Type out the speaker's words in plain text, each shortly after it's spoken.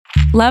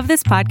Love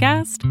this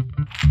podcast?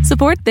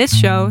 Support this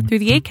show through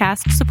the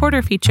Acast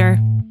supporter feature.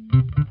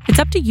 It's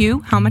up to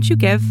you how much you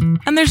give,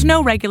 and there's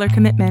no regular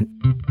commitment.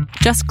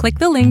 Just click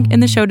the link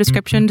in the show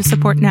description to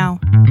support now.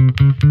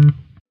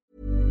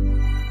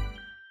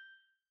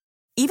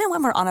 Even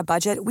when we're on a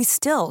budget, we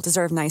still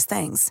deserve nice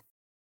things.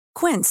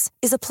 Quince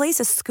is a place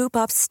to scoop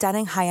up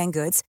stunning high-end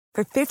goods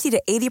for 50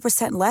 to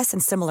 80% less than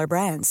similar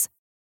brands.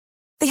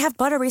 They have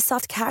buttery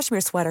soft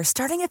cashmere sweaters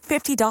starting at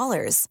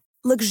 $50,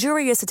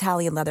 luxurious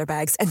Italian leather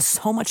bags, and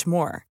so much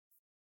more.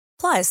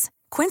 Plus,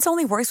 Quince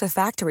only works with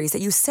factories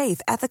that use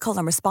safe, ethical,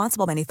 and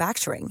responsible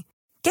manufacturing.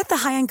 Get the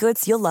high-end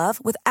goods you'll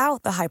love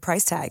without the high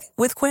price tag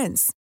with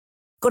Quince.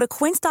 Go to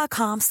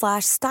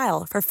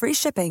quince.com/style for free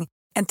shipping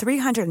and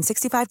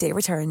 365-day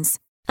returns.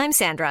 I'm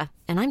Sandra,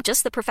 and I'm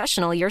just the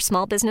professional your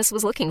small business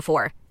was looking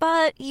for.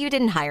 But you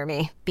didn't hire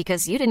me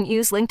because you didn't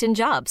use LinkedIn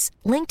Jobs.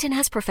 LinkedIn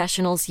has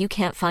professionals you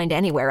can't find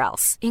anywhere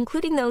else,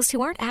 including those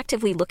who aren't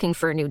actively looking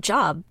for a new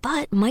job,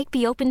 but might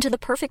be open to the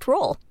perfect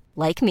role,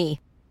 like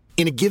me.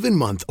 In a given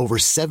month, over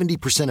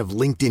 70% of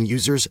LinkedIn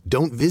users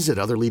don't visit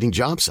other leading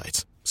job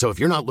sites. So if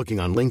you're not looking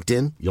on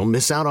LinkedIn, you'll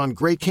miss out on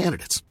great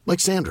candidates like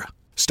Sandra.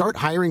 Start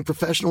hiring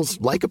professionals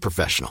like a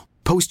professional.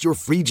 Post your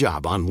free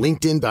job on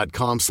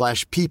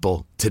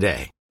linkedin.com/people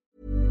today.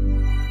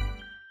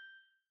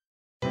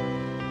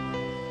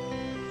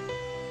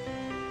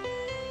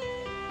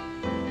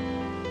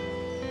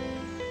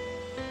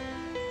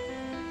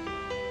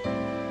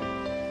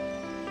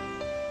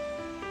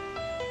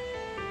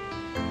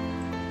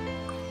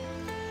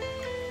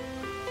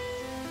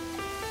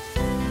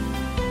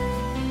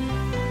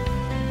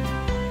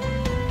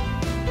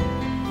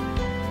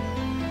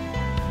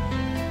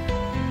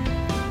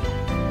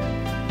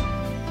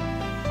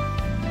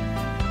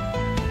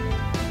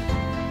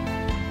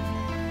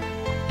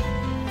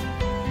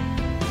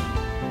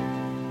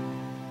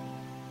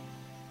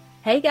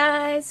 Hey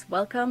guys,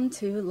 welcome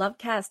to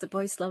Lovecast, the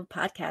Boys Love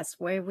podcast,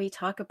 where we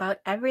talk about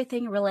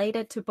everything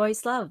related to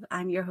boys love.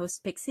 I'm your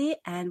host Pixie,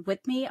 and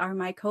with me are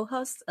my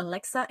co-hosts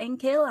Alexa and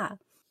Kayla.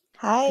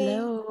 Hi.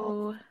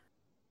 Hello.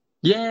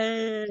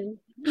 Yay!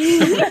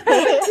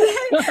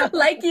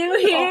 Like you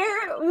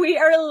hear, we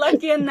are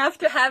lucky enough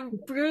to have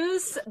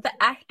Bruce, the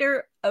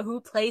actor who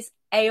plays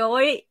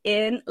Aoi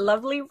in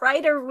Lovely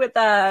Writer, with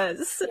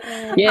us.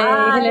 Yay!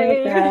 Hi.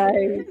 Hello,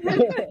 guys!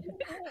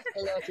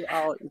 Hello to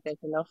all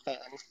international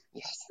fans.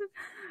 Yes.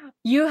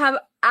 You have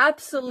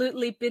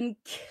absolutely been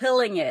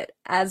killing it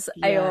as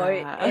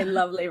Aoi in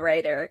Lovely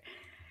Writer.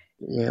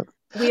 Yep.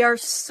 We are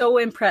so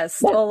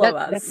impressed, all of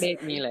us. That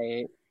made me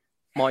like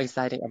more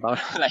excited about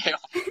like.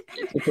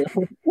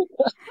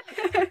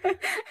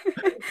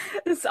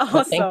 It's But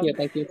awesome.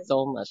 thank you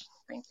so much.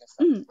 Thank you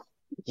so much.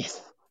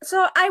 Yes.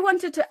 So I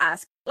wanted to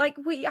ask, like,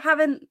 we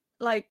haven't,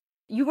 like,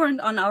 you weren't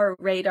on our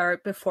radar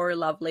before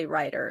Lovely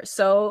Writer.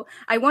 So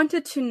I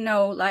wanted to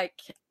know, like,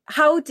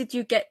 how did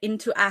you get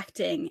into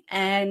acting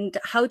and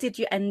how did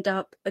you end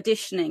up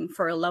auditioning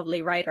for a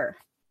Lovely Writer?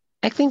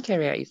 Acting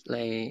career is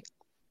like,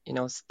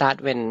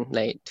 start when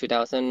like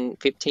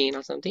 2015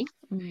 or something.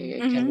 I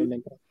can't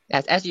remember.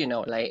 As you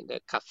know, like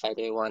the Cup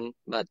Friday one,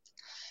 but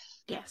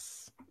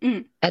Yes.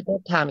 at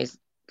that time it's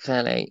kind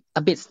of like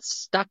a bit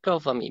struggle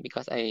for me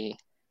because I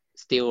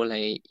still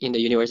like in the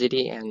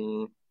university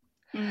and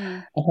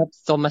I have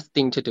so much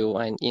thing to do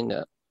and in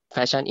the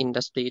fashion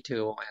industry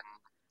too, and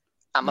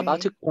I'm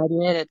about to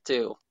graduate it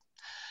too.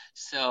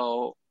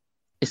 So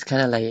it's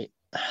kind of like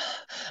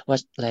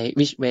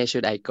which way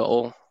should I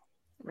go?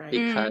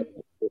 Right.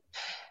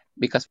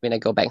 Because when I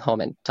go back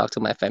home and talk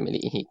to my family,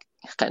 he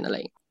kind of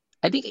like,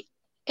 I think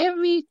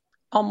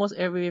almost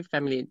every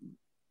family,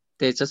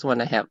 they just want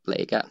to have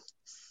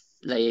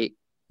like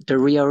the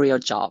real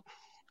job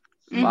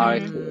for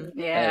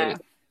Yeah.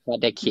 for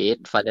the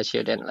kid, for the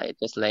children, like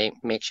just like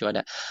make sure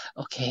that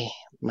okay,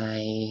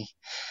 my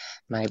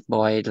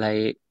boy,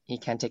 like he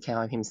can take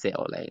care of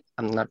himself, like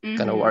I'm not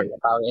gonna worry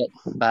about it.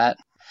 But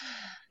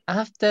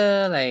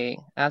after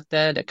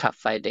the Cup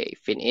Friday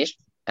finished,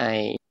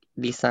 I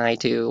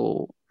decided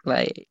to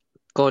like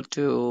go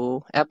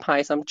to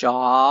apply some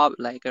job,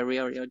 like a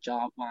real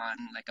job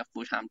one, like a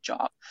full-time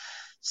job.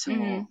 So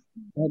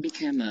I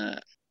became a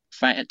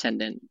flight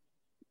attendant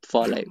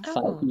for like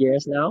 5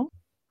 years now,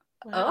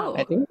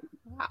 I think.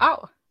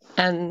 Wow.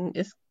 And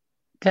it's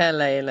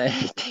kind of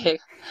like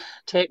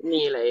take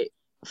me like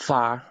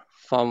far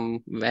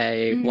from where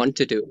I want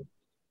to do.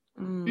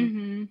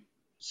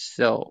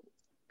 So,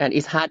 and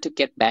it's hard to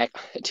get back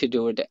to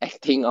do the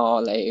acting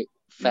or like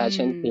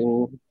fashion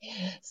thing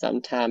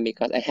sometime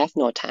because I have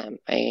no time.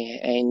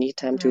 I need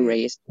time to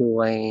raise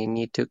too. I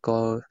need to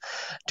go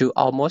to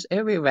almost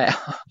everywhere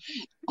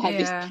at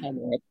this time,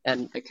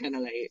 and I kind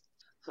of like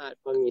hard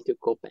for me to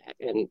go back.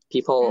 And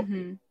people,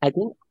 I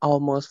think,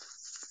 almost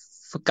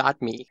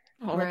forgot me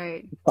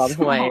from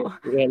who I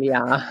really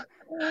are.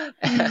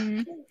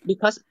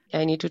 Because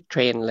I need to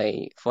train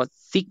like for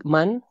 6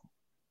 months.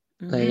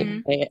 Like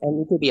I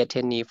need to be a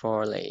trainee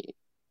for like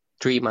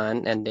 3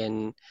 months and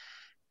then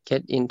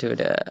get into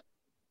the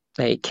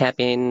like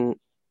cabin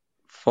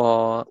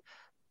for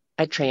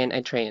I train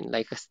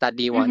like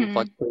study one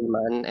for 3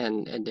 months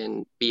and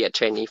then be a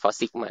trainee for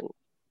 6 months.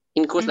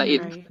 In course, like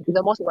Right. it's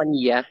almost 1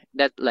 year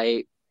that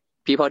like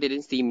people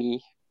didn't see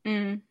me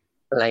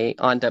like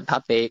on the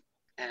public,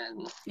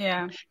 and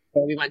Yeah.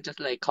 everyone just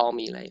like call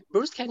me like,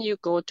 Bruce, can you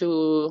go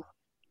to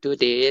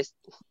this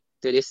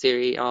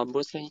series, or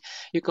Bruce, can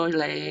you go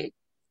like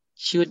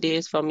shoot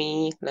this for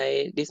me,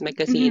 like this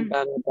magazine,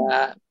 blah blah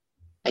blah.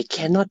 I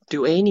cannot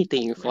do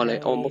anything for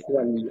like almost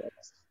 1 year,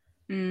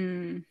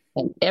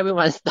 and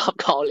everyone stopped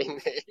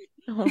calling me.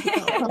 Oh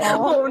no.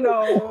 Oh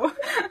no.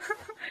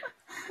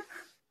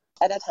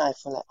 At that time, I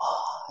feel like,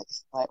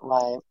 it's why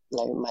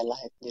like my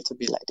life need to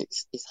be like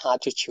this. It's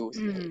hard to choose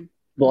like,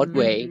 both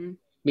way,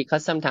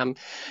 because sometimes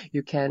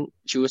you can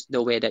choose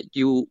the way that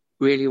you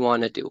really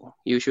want to do.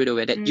 You choose the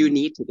way that you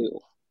need to do.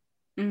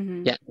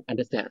 Yeah,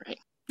 understand, right?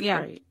 Yeah.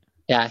 Right.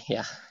 Yeah.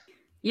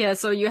 Yeah,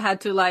 so you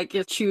had to like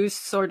choose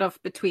sort of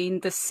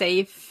between the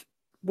safe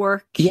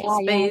work Yeah.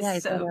 space,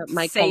 It's kind of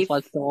my safe.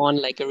 comfort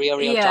zone, like a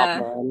real Yeah. job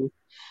one.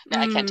 That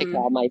I can take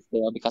care of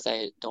myself, because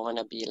I don't want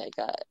to be like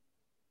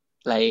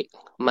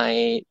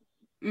my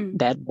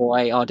dad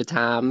boy all the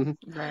time.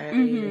 Right.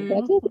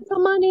 Like, give me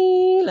some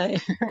money,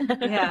 like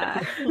Yeah.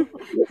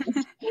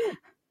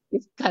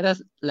 it's kind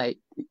of like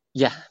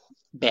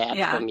bad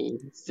for me.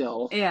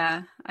 So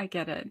Yeah, I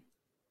get it.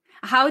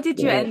 How did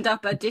you end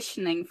up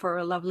auditioning for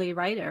A Lovely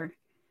Writer?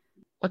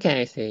 what can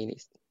I say?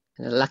 Is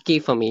lucky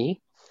for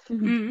me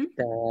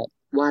that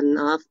one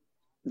of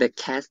the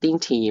casting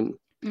team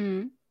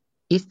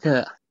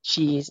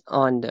she's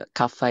on the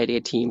Cup Friday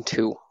team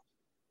too.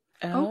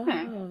 Oh,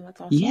 Okay.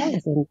 that's awesome.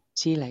 Yes, and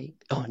she like,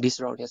 this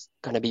role is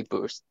gonna be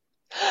Bruce.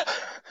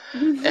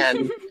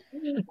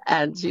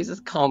 and she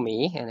just called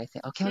me, and I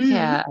said, okay,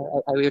 I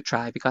will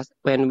try, because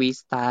when we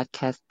start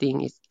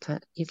casting,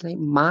 it's like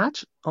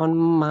March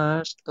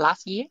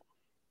last year.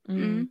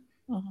 I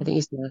think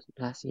it's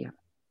last year.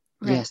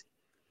 Right. Yes,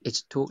 it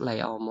took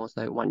like almost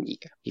like 1 year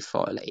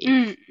before like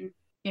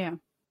Yeah.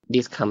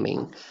 this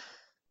coming.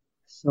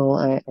 So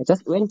I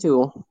just went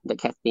to the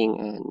casting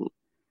and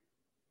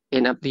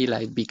end up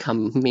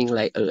becoming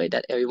like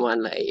that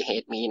everyone like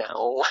hate me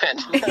now.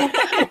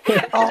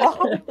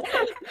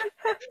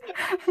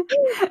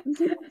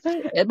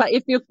 But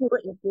it feels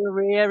good. It feels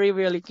really,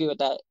 really good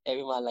that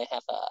everyone like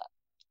have a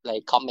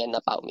like comment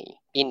about me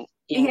in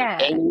any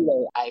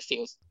way. I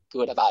feel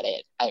good about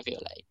it. I feel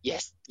like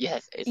yes,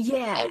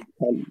 I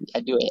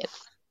do it.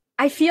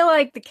 I feel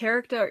like the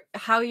character,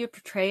 how you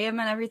portray him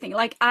and everything,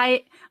 like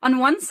on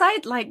one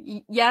side, like,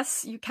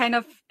 yes, you kind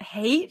of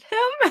hate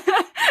him,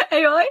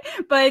 anyway,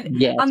 but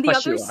Yes, on the for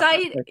other sure,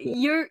 side, for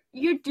sure.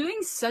 you're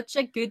doing such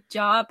a good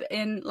job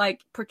in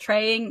like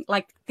portraying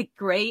like the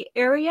gray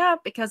area,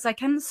 because I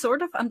can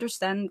sort of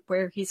understand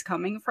where he's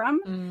coming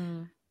from,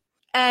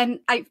 and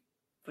I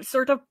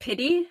sort of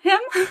pity him.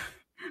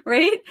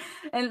 Right?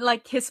 And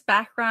like his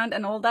background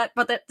and all that,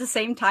 but at the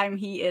same time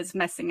he is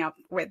messing up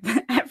with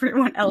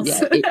everyone else.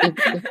 Yeah,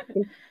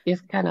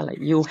 it's kind of like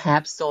you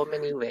have so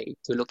many ways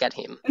to look at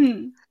him.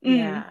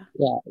 Yeah.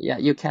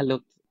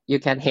 You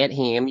can hate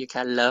him, you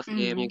can love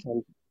him, you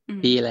can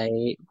be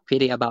like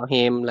pity about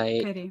him,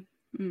 like Pity.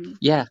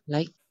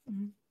 like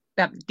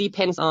that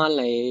depends on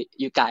like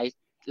you guys,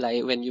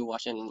 like when you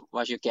watch and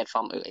what you get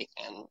from it,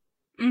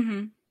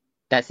 and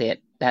that's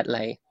it. That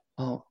like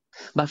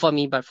but for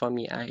me,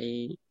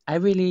 I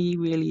really,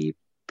 really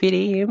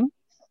pity him.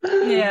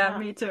 Yeah,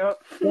 me too.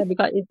 Yeah,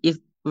 because it's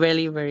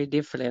really, very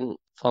different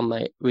from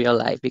my real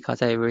life,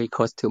 because I'm very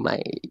close to my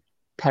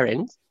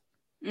parents.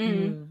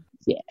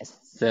 Yes,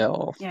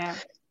 so Yeah.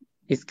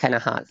 it's kind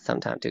of hard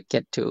sometimes to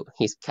get to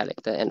his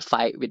character and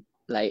fight with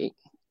like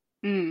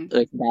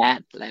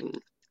dad, and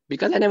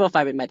because I never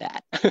fight with my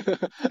dad.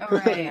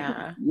 Right.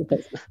 Yeah.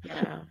 Yes.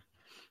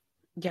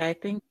 Yeah, I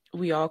think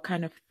we all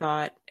kind of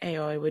thought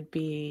Aoi would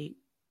be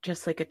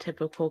just like a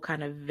typical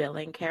kind of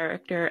villain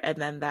character, and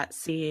then that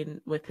scene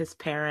with his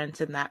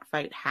parents and that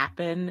fight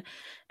happened,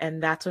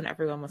 and that's when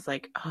everyone was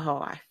like, oh,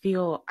 I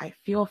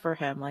feel for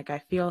him, like I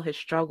feel his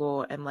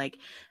struggle, and like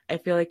I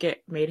feel like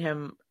it made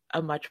him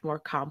a much more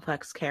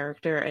complex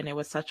character, and it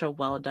was such a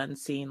well done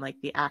scene.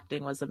 Like the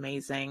acting was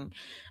amazing,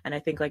 and I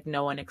think like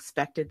no one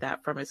expected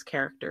that from his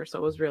character, so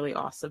it was really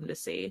awesome to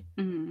see.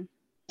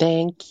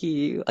 Thank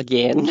you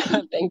again.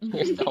 Thank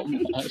you so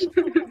much.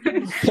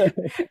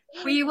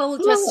 We will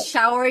just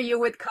shower you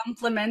with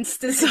compliments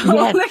this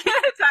whole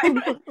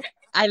time.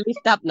 I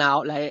lift up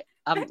now, like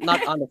I'm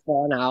not on the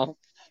floor now.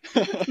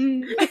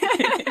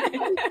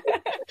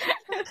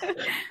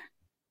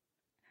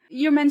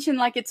 You mentioned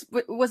like it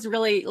was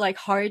really like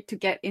hard to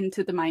get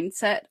into the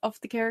mindset of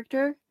the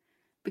character,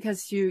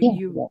 because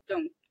you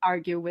don't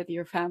argue with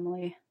your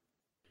family.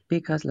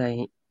 Because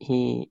like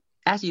he,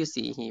 as you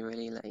see, he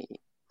really like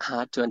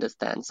hard to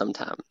understand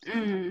sometimes.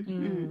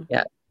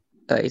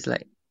 It's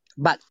like,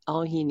 but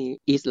all he need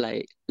is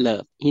like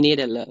love. He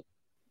needed love,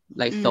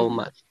 like so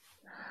much.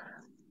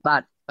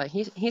 But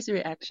his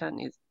reaction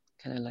is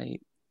kind of like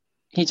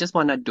he just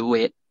wanna do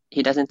it.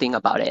 He doesn't think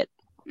about it.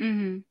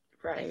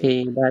 Right.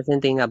 He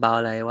doesn't think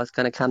about like what's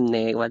gonna come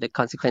next, what the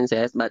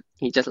consequences, but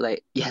he just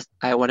like, yes,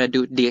 I wanna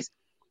do this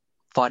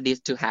for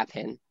this to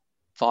happen,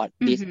 for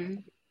this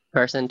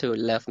person to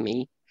love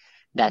me.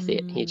 That's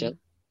it. He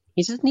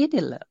just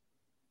needed love.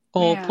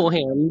 Oh, Yeah. poor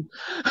him.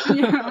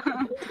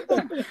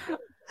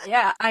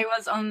 Yeah, I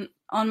was on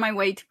my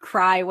way to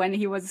cry when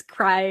he was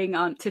crying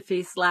on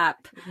Tiffy's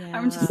lap.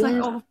 I'm just like,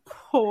 Yes. oh,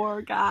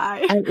 poor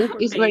guy. And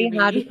it's very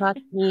hard baby. because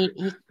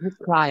he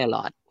cry a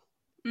lot,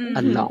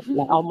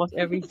 like almost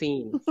every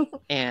scene,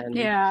 and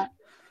Yeah.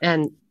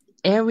 and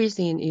every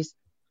scene is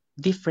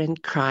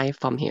different cry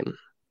from him.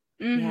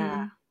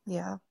 Yeah.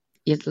 Yeah.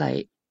 It's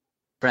like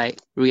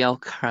real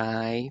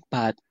cry,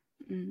 but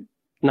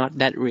not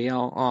that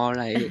real, or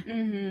like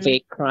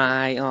fake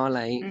cry, or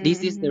like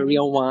this is the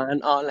real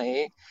one, or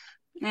like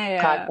cry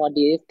Yeah. for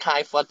this,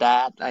 cry for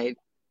that. Like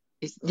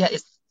it's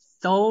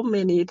so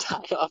many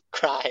types of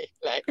cry,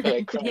 like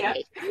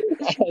cry.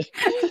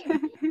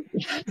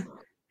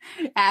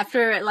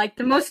 After like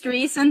the most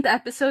recent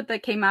episode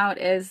that came out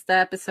is the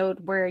episode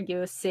where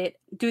you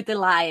do the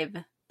live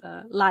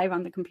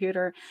on the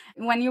computer.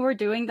 When you were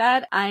doing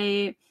that,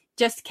 I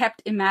just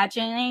kept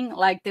imagining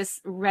like this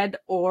red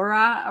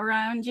aura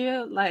around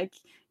you, like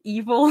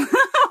evil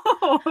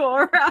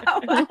aura.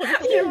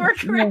 You were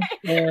crying.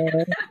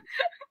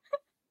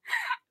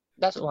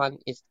 That one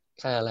is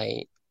kind of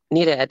like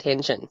needed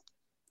attention.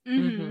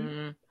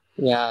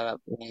 Yeah,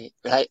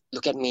 like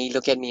look at me,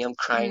 I'm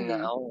crying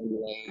now,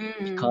 and like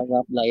because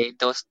of like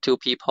those two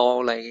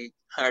people like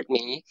hurt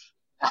me.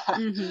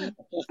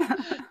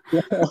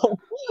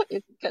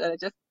 It's kind of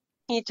just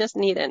he just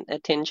need an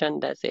attention.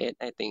 That's it,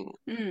 I think,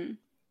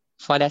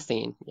 for that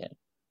scene.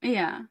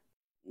 Yeah.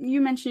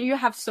 You mentioned you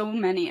have so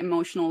many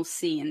emotional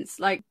scenes.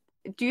 Like,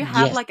 do you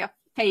have like a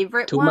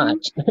favorite Too one?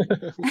 much. Too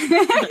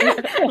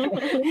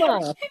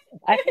much.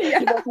 You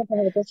know, sometimes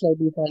I just like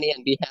be funny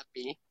and be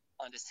happy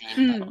on the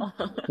scene.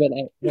 But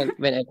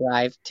when I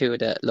drive to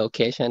the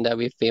location that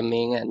we're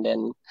filming, and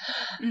then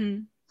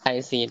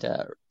I see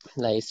the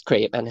like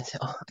script, and I say,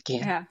 oh, again.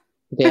 Yeah.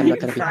 Today I'm not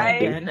gonna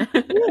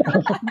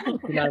be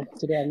happy.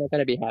 Today I'm not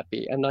gonna be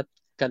happy. I'm not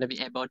gonna be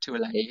able to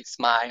like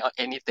smile or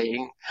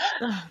anything.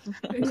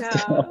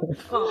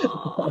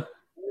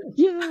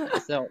 Yeah.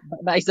 So,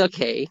 but it's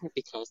okay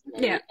because I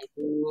think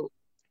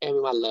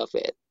everyone loves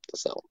it.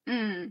 So.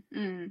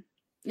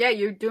 Yeah,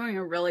 you're doing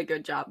a really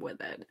good job with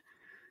it.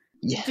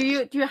 Yeah.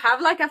 Do you have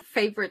like a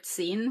favorite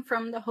scene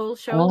from the whole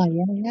show? Oh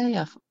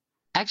yeah.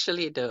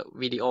 Actually, the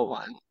video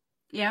one.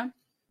 Yeah.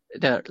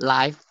 The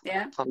live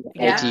from the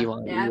IG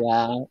one.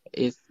 Yeah,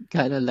 it's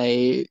kind of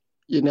like,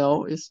 you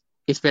know, it's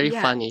very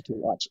funny to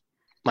watch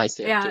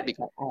myself too,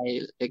 because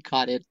I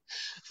caught it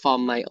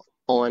from my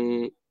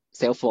own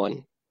cell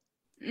phone.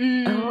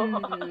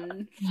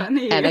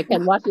 Funny. And I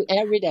can watch it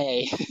every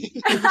day.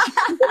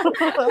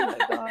 Oh my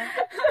God.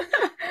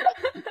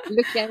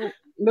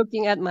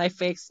 Looking at my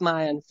fake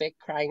smile and fake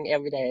crying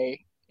every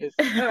day. It's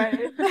kind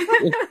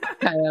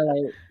of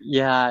like,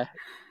 yeah,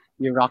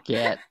 you rock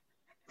it.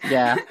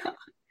 Yeah.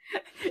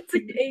 It's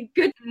a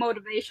good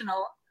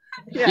motivational.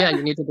 Yeah,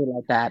 you need to do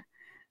like that.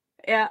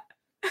 Yeah.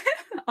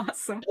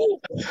 Awesome.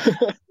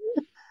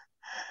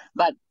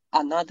 But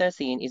another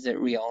scene is a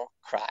real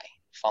cry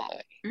from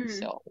me.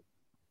 So,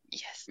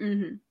 yes.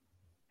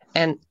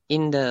 And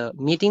in the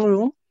meeting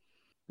room,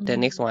 the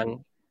next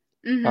one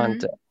on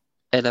the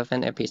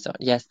 11th episode,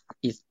 yes,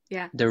 is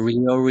the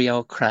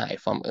real cry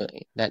from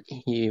Uri, that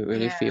he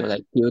really feel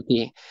like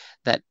guilty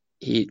that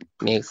he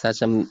makes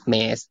such a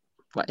mess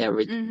for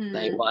every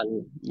like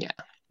one.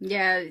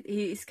 Yeah,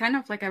 he's kind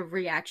of like a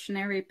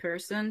reactionary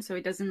person, so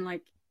he doesn't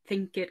like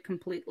think it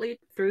completely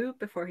through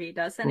before he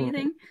does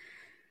anything.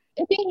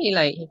 I think he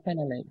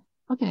kind of like,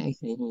 okay, I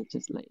say he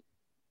just like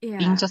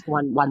being just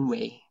one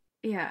way.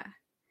 Yeah,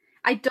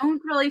 I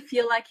don't really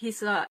feel like he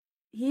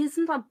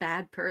isn't a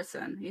bad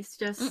person. He's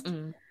just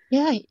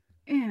he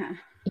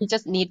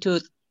just need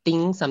to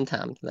think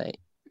sometimes, like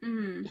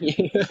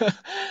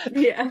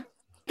yeah,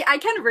 I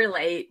can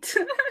relate.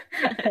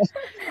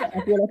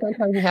 I feel like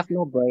sometimes you have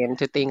no brain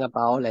to think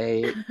about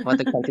like what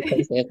the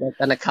consequences are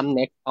gonna come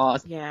next, or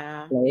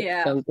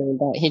something,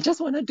 but he just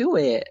wanna do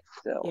it.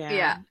 So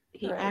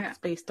he acts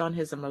based on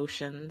his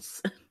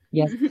emotions.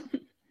 Yes,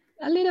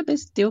 a little bit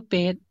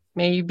stupid,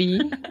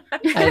 maybe.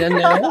 I don't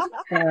know.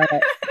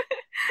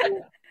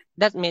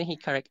 That made his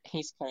character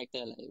like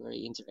very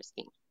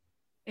interesting.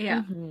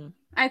 Yeah,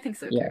 I think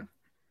so too.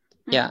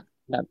 Yeah,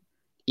 but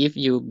if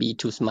you be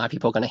too smart,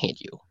 people gonna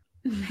hate you.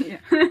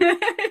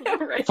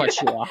 For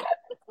sure.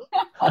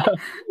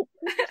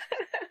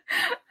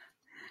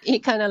 He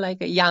kind of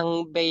like a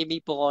young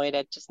baby boy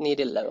that just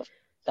needed love.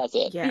 That's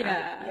it.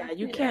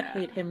 You can't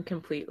hate him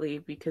completely,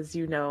 because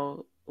you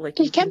know, like,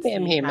 you can't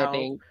blame him. I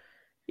think.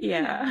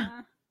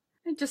 I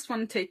just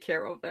want to take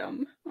care of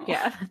them.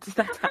 Yeah,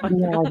 that's how I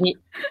feel.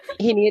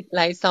 He needs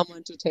like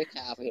someone to take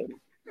care of him.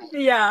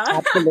 Yeah,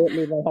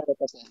 absolutely,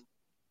 100%.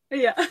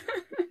 Yeah.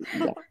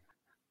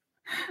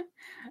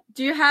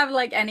 Do you have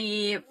like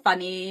any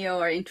funny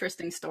or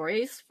interesting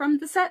stories from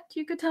the set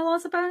you could tell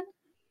us about?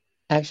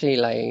 Actually,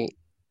 like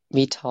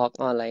we talk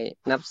on like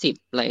นับ 10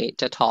 like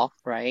to talk,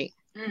 right?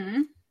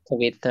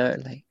 Twitter,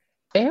 like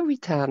every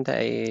time that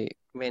I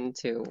went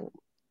to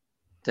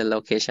the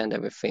location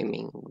that we're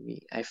filming,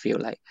 I feel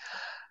like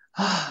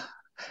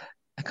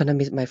I'm gonna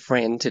miss my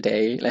friend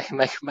today, like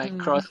my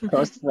close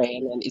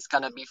friend, and it's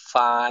gonna be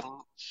fun.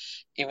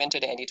 Even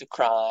today, I need to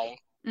cry.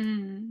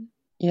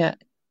 Yeah,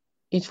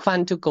 it's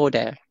fun to go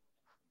there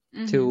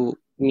to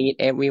meet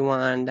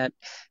everyone that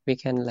we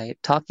can like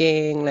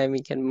talking, like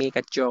we can make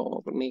a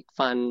joke, make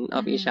fun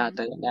of each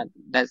other.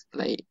 That's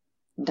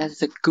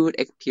a good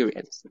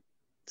experience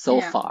so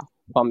Yeah. far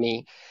for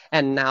me.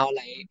 And now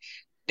like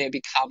they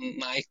become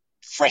my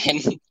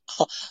friend.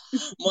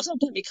 Most of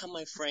them become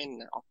my friend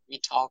now. We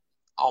talk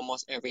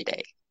almost every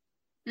day.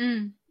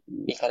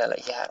 Because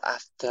like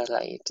after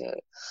like the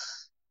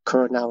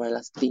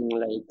coronavirus thing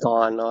like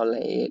gone, or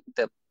like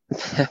the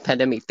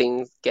pandemic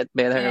things get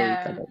better, we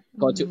gonna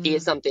go to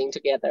eat something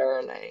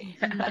together like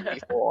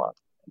before.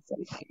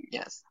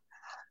 Yes.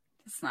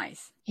 It's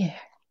nice. Yeah.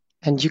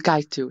 And you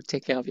guys too,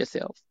 take care of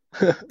yourself.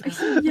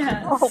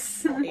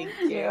 Yes. Thank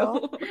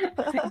you.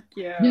 Thank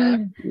you.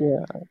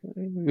 Yeah.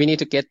 We need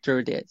to get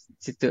through this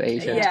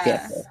situation Yeah.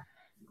 together.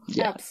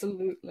 Yeah.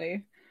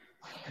 Absolutely.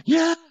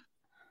 Yeah.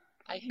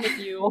 I hate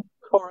you,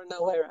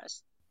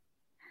 coronavirus.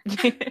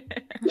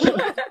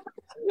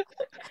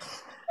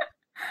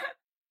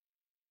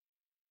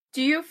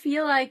 Do you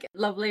feel like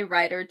Lovely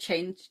Writer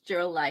changed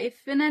your life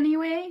in any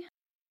way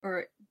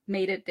or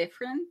made it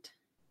different?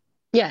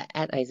 Yeah,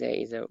 as I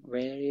say, it's a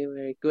very,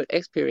 very good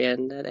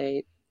experience that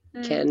I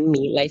can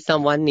meet like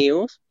someone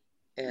new,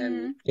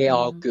 and they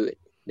are good.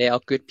 They are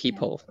good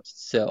people.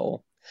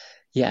 So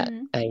yeah,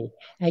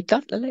 I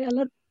got like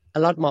a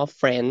lot more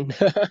friend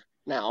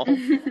now.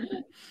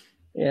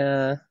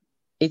 Yeah,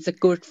 it's a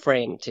good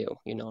friend too.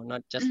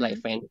 Not just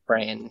like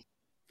friend.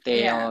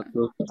 They are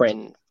good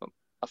friend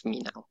of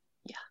me now.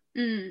 Yeah.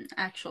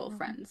 Actual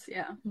friends,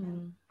 yeah.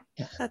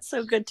 Yeah. That's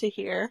so good to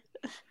hear.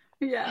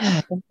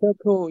 Yeah. That's so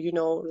cool.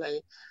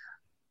 Like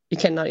you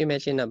cannot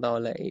imagine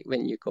about like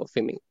when you go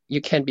filming,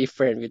 you can be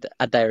friend with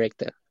a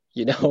director.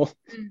 Yeah.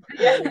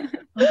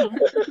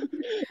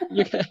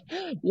 You can,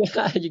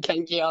 you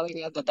can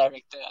yelling at the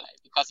director like,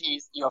 because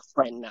he's your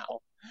friend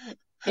now.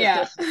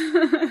 Yeah.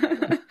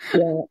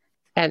 Yeah,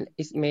 and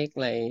it make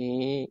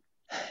like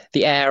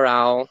the air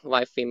around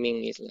while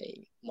filming is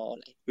like more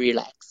like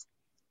relaxed.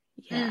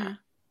 Yeah.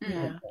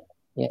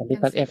 Yeah,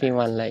 because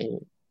everyone like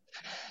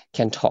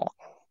can talk.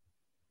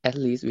 At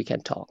least we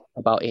can talk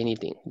about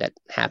anything that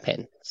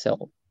happened.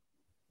 So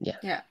yeah.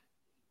 Yeah.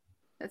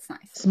 That's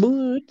nice.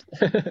 Smooth.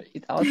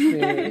 It's all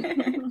smooth.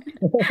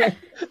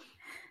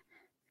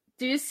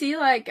 Do you see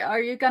like, are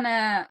you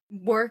gonna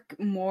work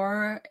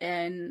more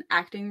in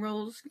acting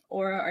roles,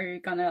 or are you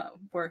gonna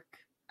work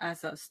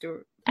as a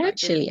steward?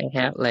 Actually, I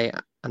have like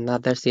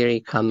another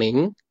series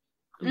coming.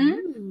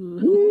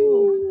 Ooh.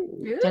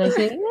 Can I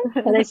say it?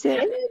 Can I say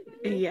it?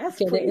 Yes,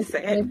 Can please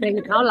say I say it.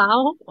 it out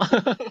loud?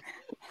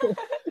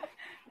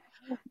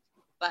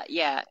 But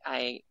yeah,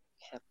 I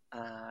have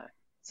a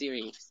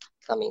series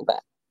coming,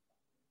 but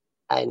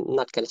I'm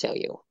not gonna tell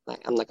you.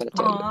 Like, I'm not gonna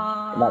tell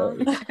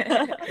you.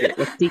 It's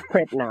a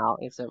secret now.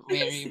 It's a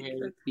very,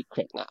 very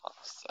secret now.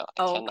 So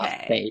I cannot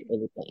say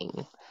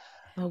anything.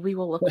 Well, we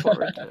will look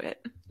forward to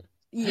it.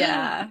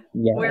 Yeah.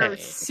 Yeah. We're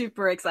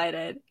super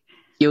excited.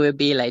 You will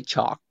be like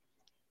shocked.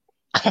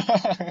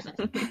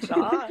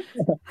 Shocked.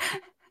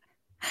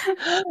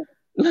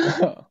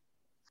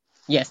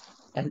 Yes,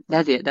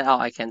 that's it. That's all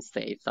I can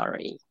say.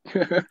 Sorry.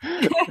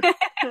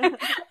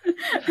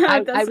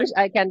 I wish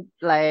I can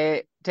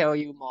like tell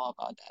you more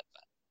about that.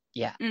 But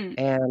yeah.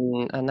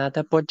 And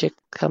another project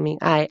coming.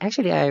 I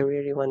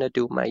really want to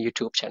do my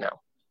YouTube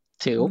channel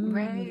too.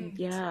 Right.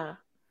 Yeah.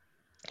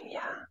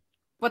 Yeah.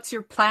 What's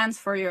your plans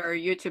for your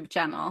YouTube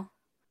channel?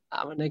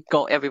 I want to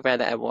go everywhere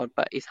that I want,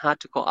 but it's hard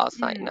to go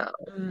outside now.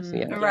 So,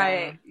 yeah.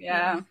 Right.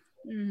 Yeah.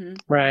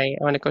 Right.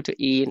 I want to go to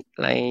eat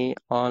like,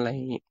 or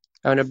like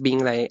I want to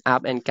bring like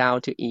up and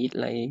down to eat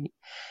like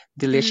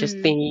delicious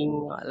thing,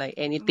 or like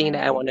anything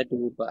that I want to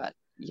do. But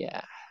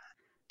yeah,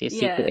 this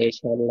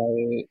situation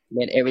like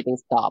made everything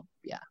stop.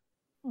 Yeah.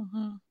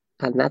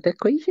 Another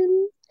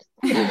question?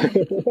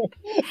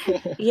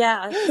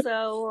 Yeah.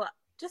 So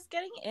just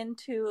getting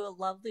into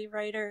Lovely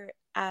Writer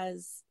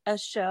as a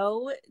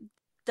show,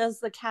 does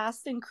the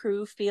cast and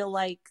crew feel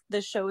like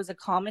the show is a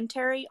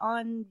commentary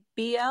on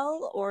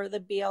BL or the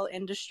BL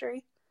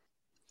industry?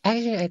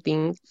 Actually, I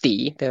think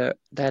the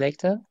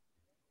director,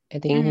 I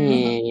think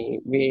he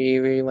really,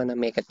 really want to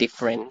make a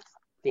different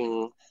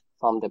thing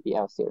from the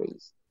BL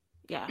series.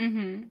 Yeah.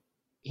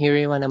 He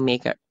really want to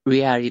make a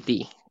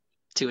reality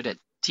to the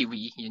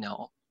TV,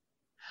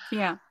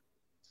 Yeah.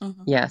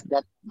 Yes,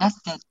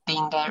 that's the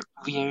thing that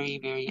very,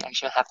 very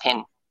actually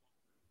happened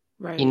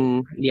Right.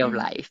 in real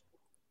life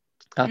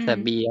of the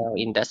BL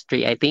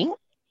industry, I think.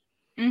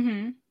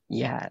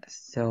 Yeah,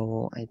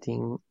 so I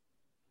think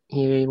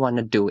he really want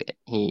to do it.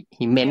 He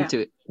meant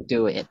to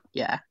do it.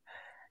 Yeah.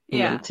 He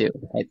meant to,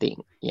 I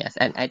think. Yes,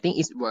 and I think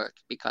it's worked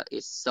because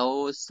it's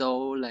so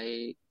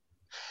like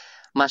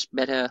much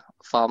better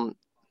from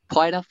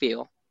point of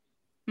view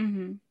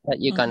Mm-hmm.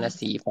 that you're gonna Mhm.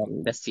 see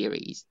from the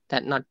series.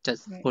 That not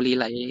just Right. fully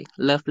like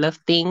love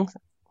things.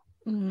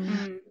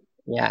 Mm.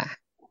 Yeah,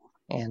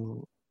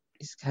 and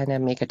it's kind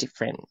of make a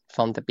difference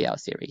from the BL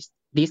series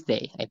this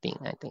day. I think.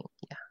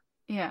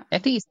 Yeah. I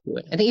think it's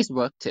good. I think it's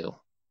work too.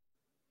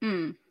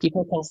 Mm.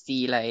 People can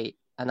see like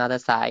another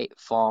side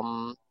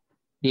from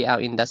BL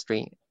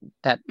industry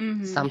that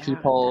Mm-hmm. some Yeah,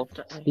 people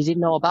definitely.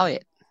 didn't know about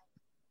it.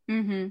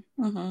 Mm-hmm.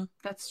 Mhm.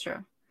 That's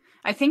true.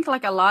 I think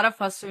like a lot of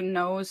us who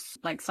knows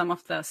like some of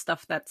the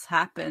stuff that's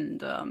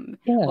happened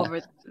Yeah,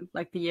 over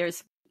like the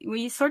years,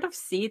 we sort of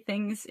see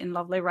things in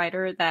Lovely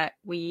Writer that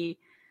we've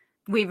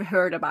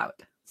heard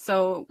about.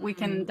 So we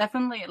can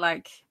definitely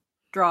like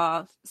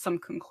draw some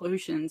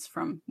conclusions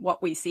from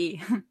what we see.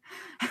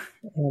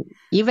 and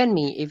even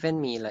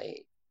me,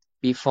 like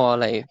before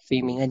like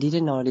filming, I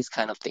didn't know this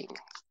kind of thing.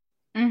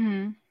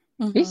 Mm-hmm.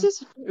 This Mhm.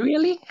 is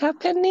really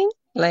happening.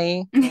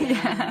 Like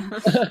Yeah.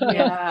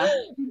 Yeah.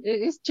 it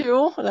is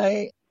true.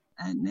 Like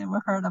I never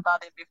heard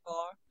about it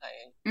before.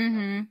 Like,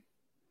 Mm-hmm.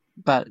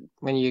 but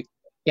when you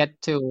get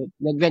to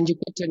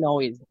know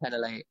it, it's kind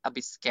of like a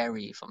bit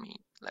scary for me.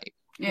 Like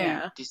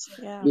Yeah. this,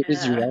 Yeah. this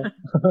is real.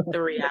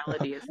 The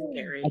reality is I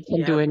scary.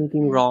 can't do Yep.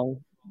 anything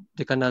wrong.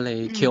 They're gonna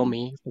like kill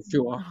me for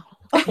sure.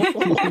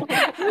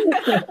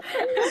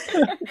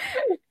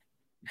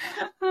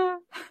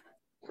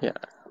 Yeah,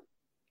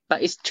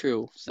 but it's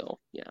true. So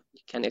yeah,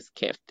 you can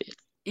escape this.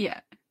 Yeah.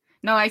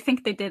 No, I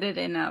think they did it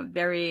in a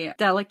very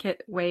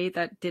delicate way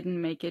that didn't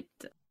make it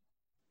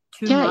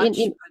too Yeah, much.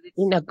 in But it's,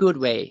 in a good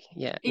way.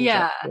 Yeah, in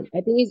yeah. that way.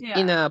 I think it's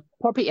in Yeah. a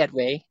appropriate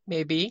way,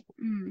 maybe.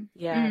 Mm.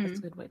 Yeah, Mm. that's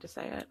a good way to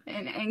say it.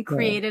 And Yeah.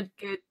 created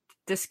good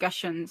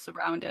discussions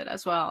around it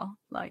as well.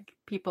 Like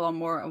people are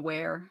more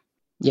aware.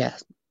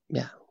 Yes.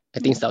 Yeah, I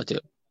think so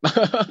too.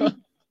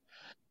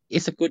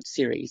 It's a good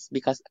series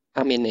because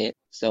I'm in it.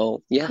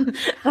 So yeah,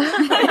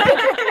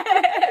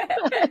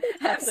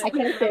 That's I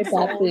can say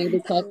that thing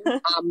because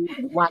I'm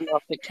one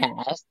of the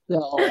cast.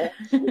 So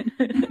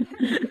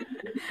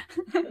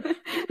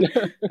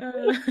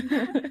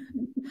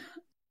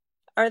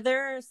Are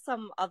there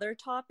some other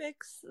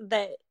topics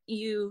that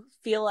you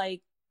feel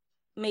like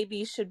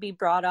maybe should be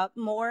brought up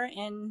more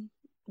in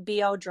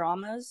BL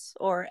dramas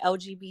or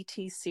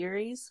LGBT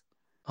series?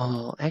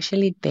 oh,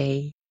 actually,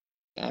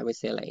 I would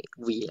say like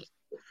I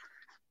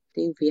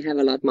think we have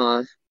a lot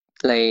more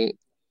like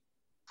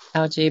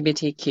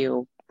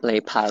LGBTQ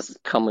like plus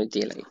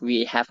community. Like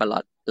we have a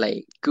lot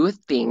like good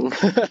thing.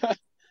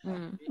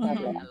 We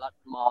have like a lot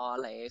more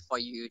like for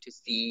you to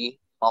see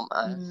from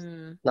us,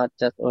 not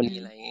just only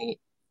like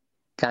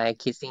guy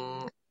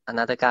kissing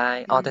another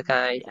guy, other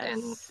guys,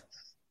 and Yes.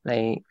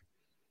 like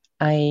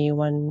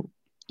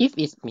if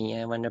it's me,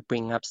 I want to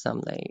bring up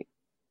some like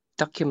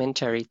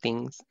documentary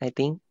things. I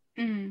think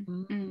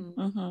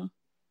Mhm.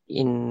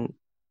 in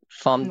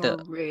from more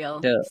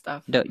real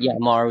stuff.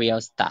 more real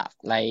stuff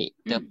like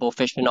the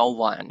professional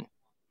one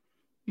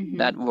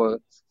that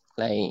works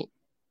like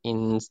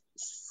in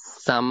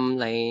some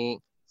like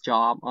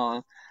job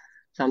or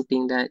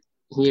something that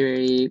he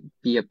really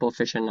be a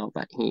professional,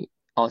 but he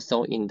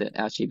also in the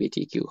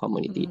LGBTQ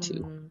community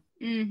too.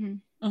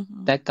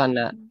 Mm-hmm. That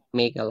gonna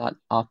make a lot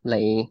of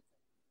like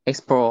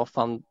explore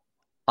from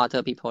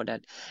other people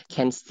that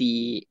can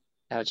see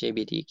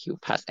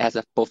LGBTQ plus as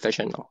a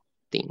professional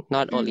thing,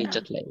 not only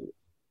just like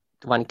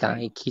one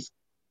guy kiss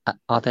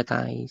other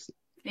guys.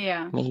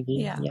 Yeah. Maybe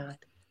Yeah.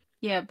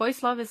 Yeah,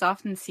 boys love is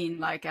often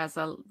seen like as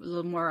a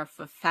little more of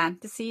a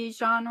fantasy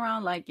genre,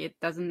 like it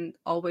doesn't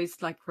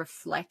always like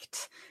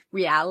reflect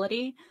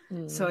reality.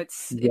 So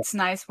it's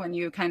nice when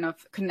you kind of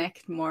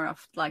connect more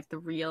of like the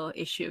real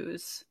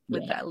issues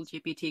with the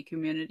LGBT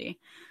community.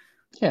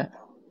 Yeah,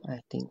 I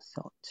think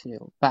so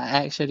too. But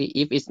actually,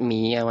 if it's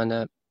me, I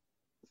wanna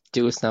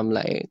do some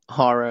like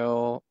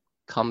horror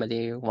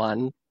comedy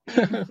one.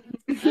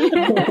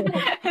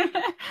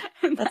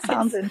 That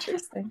sounds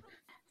interesting.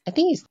 I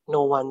think it's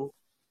no one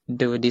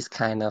do this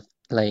kind of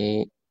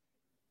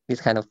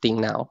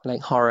thing now,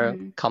 like horror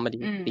comedy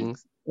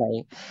things,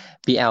 like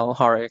BL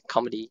horror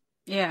comedy.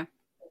 Yeah.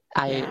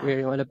 I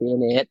really want to be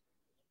in it.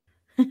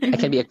 I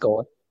can be a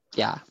ghost,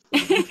 yeah,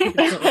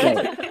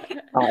 like,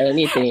 or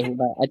anything,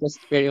 but I just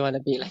really want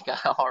to be like a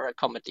horror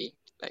comedy.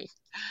 Like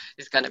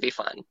it's gonna be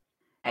fun.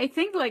 I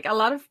think like a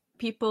lot of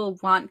people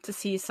want to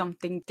see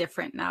something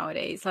different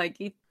nowadays. Like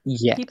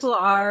Yes. people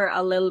are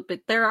a little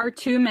bit. There are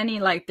too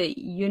many like the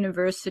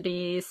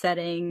university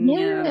setting.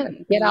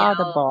 Get out of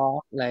the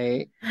box.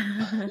 Like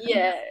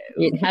Yeah.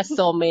 it has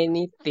so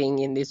many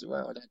things in this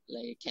world that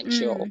like can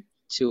show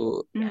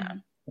to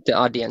the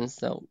audience.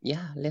 So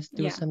yeah, let's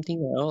do something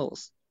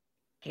else.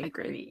 I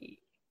agree.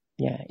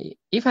 Yeah,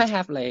 if I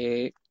have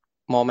like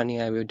more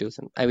money, I will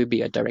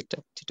be a director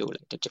to do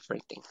like the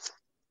different things.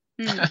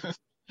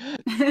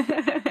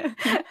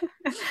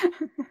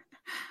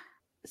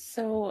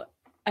 So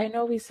I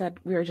know we said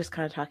we were just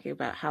kind of talking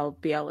about how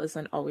BL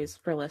isn't always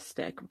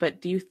realistic,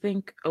 but do you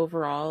think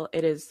overall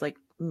it is like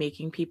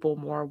making people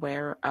more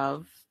aware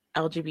of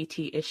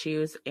LGBT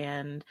issues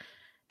and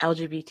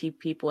LGBT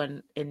people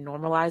and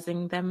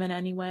normalizing them in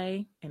any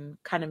way and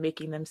kind of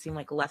making them seem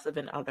like less of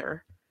an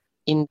other.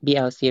 In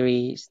BL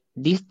series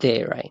this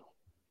day, right?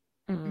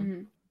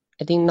 Mhm.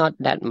 I think not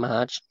that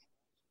much.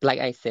 Like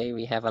I say,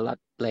 we have a lot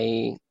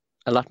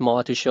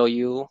more to show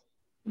you.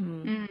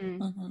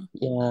 Mhm.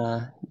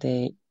 Yeah,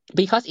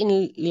 because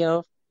in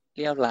real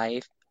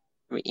life,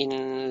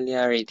 in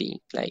reality,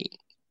 like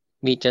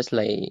we just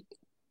like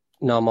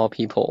normal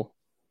people,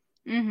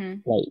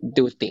 Mhm. like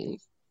do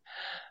things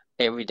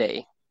every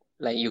day,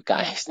 like you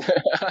guys,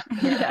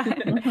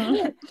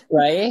 Yeah.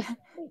 right?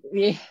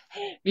 We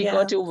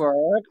go Yeah. to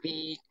work,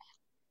 we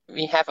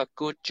have a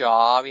good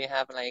job, we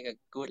have like a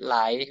good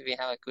life, we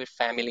have a good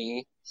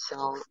family.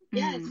 So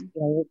yes, Mhm.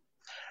 like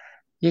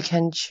you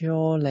can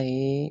show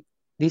like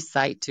this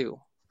side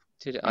too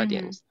to the Mhm.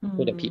 audience,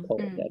 to the people,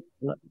 Mhm.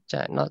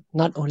 that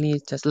not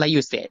only just like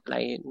you said,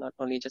 like not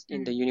only just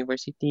in the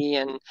university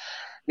and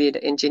with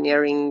the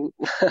engineering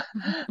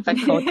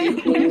faculty,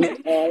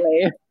 or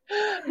like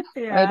I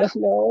Yeah. don't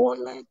know,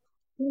 like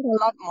there's a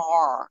lot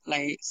more,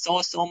 like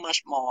so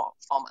much more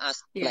from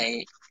us, Yeah.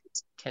 like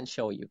can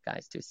show you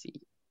guys to see.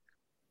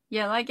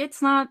 Yeah, like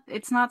it's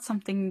not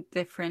something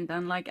different,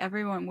 and like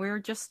everyone, we're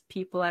just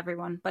people,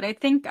 everyone. But I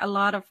think a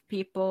lot of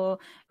people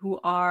who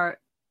are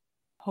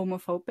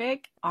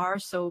homophobic are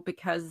so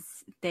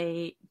because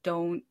they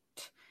don't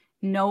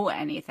know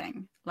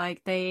anything.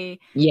 Like they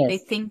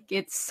Yes, think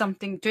it's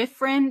something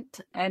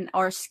different and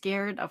are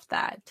scared of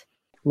that.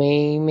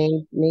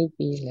 maybe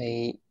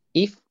like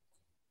if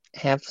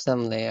have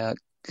some like a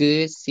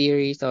good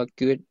series or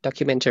good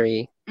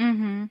documentary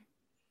Mm-hmm.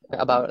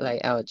 about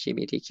like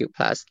LGBTQ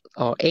plus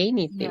or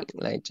anything,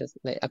 Yeah. like just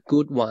like a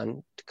good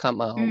one to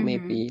come out, Mm-hmm.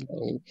 maybe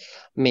like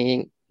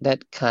make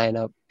that kind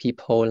of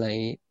people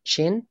like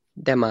change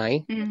their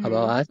mind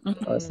about us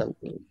or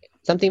something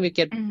will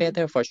get Mm-hmm.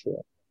 better for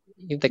sure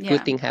if the good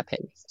Yeah. thing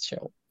happens.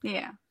 So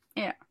Yeah.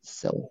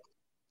 so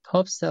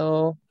hope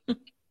so,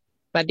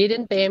 but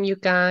didn't blame you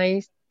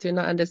guys to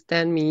not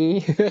understand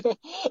me. It's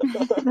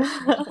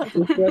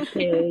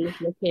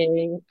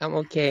okay, I'm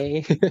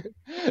okay.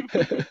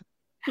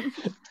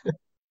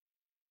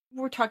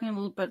 We're talking a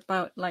little bit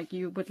about like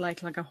you would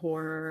like a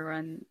horror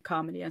and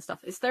comedy and stuff.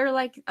 Is there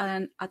like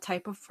a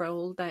type of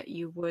role that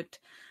you would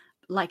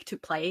like to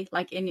play?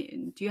 Like,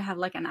 do you have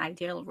like an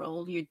ideal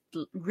role you'd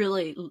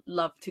really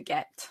love to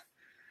get?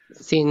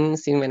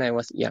 Since when I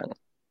was young,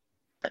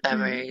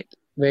 I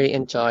very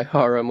enjoy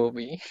horror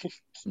movie.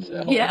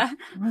 So Yeah.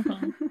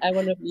 I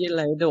want to be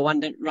like the one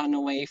that run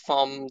away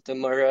from the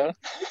murder.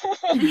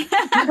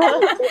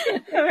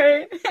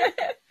 Right.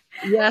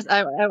 Yes,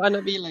 I want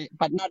to be like,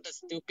 but not the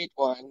stupid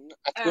one,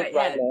 a good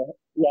Yeah. runner.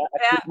 Yeah, a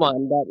good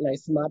one, but like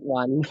smart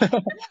one,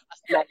 a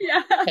smart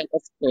Yeah. can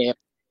escape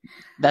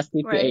that Right.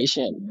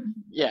 situation.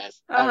 Yes,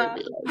 I will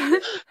be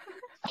like,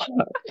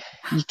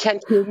 you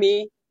can't kill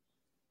me.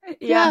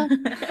 Yeah.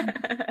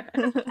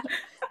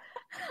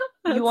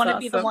 You want to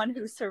be the awesome. one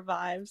who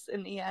survives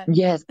in the end.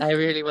 Yes, I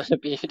really want to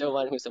be the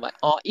one who survives.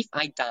 Or if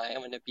I die, I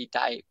want to be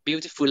die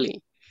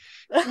beautifully.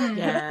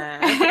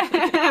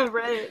 Yeah.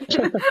 Right.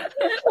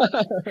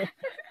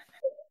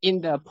 In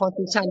the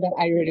position that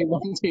I really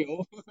want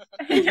to.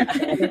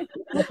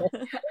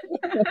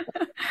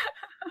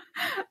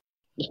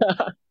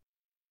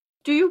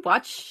 Do you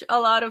watch a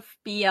lot of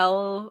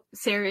BL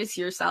series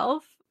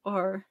yourself,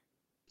 or?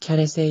 Can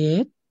I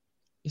say it?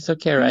 It's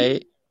okay,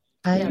 right?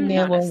 I Yeah, be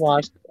never honest.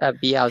 watched a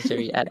BL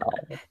series at all.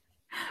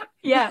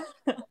 Yeah.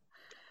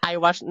 I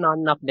watched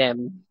none of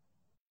them.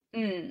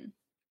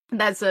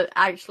 That's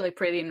actually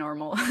pretty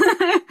normal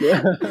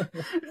Yeah.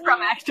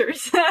 from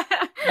actors.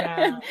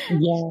 Yeah.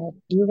 Yeah,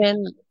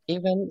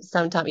 even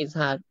sometimes it's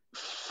hard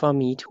for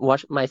me to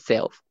watch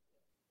myself.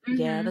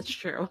 Yeah, that's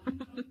true.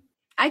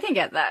 I can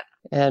get that.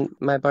 And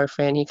my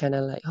boyfriend, he kind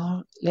of like,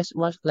 oh, let's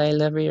watch like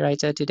Lovely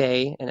Writer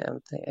today. And I'm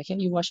like, okay,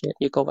 you watch it.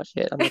 You go watch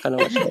it. I'm not gonna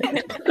watch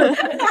it.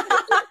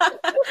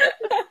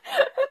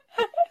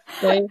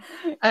 Like,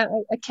 I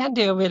can't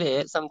deal with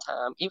it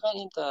sometimes. Even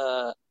in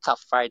the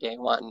Tough Friday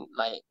one,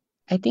 like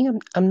I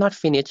think I'm not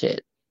finished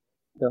it,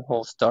 the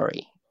whole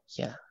story.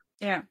 Yeah.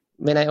 Yeah.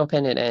 When I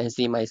open it and I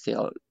see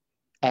myself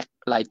act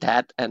like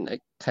that, and I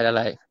kind of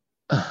like,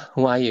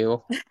 who are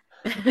you?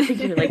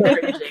 You're like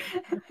cringing.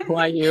 Who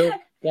are you?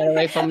 Get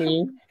away from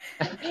me.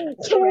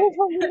 Get away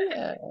from me.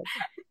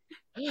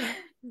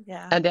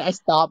 Yeah. And then I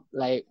stopped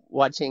like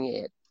watching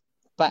it.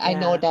 But I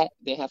know Yeah. that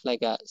they have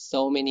like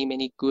so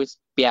many good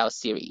BL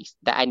series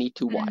that I need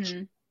to watch.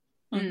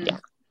 Yeah.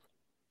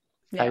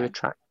 I will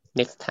try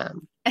next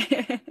time.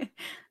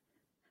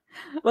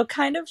 What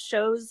kind of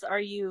shows are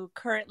you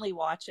currently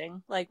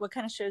watching? Like, what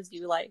kind of shows do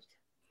you like?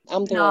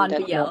 I'm the one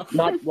that's Non-BL.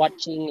 not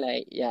watching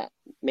like, yeah,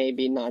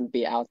 maybe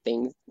non-BL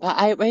things. But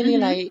I really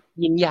like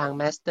Yin Yang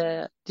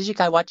Master. Did you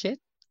guys watch it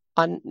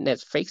on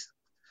Netflix?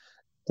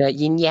 The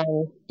Yin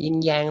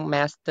Yang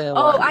Master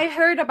Oh, one. I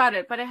heard about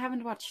it, but I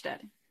haven't watched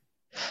it.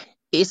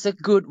 It's a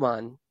good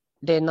one.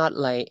 They're not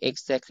like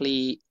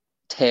exactly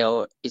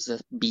tell it's a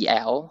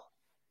BL,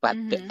 but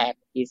the act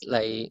is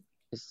like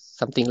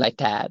something like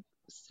that.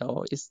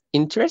 So it's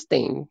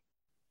interesting.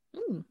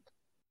 Mm.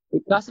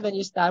 Because when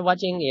you start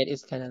watching it,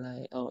 it's kind of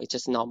like, oh, it's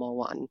just normal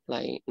one,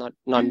 like not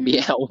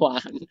non-BL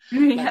one.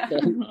 But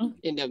then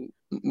in the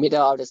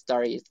middle of the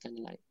story, it's kind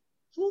of like,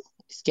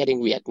 it's getting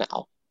weird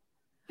now.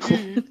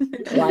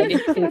 Why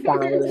these two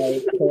guys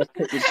like close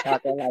to each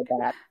other like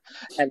that,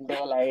 and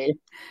they like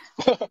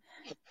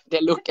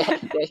they look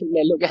at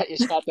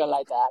each other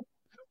like that.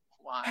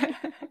 Why?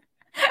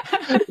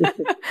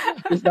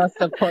 It's not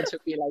supposed to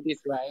be like this,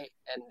 right?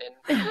 And then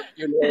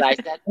you realize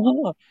that,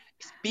 oh,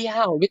 it's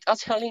BL without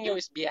telling you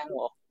it's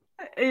BL.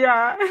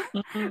 Yeah.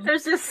 They're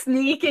just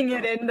sneaking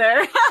it in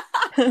there.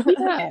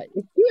 Yeah,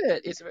 it's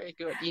good. It's very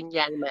good. Yin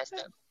Yang Master.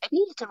 I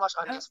think you can watch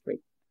on Netflix.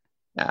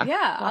 Yeah, Yeah, We'll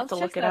I'll have to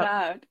check look it that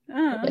up.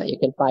 out. yeah, you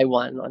can buy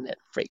one on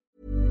Netflix.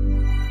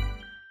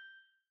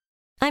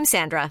 I'm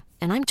Sandra,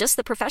 and I'm just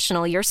the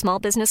professional your small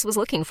business was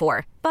looking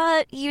for.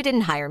 But you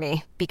didn't hire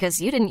me because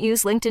you didn't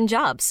use LinkedIn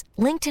Jobs.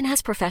 LinkedIn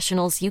has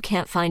professionals you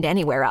can't find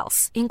anywhere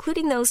else,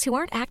 including those who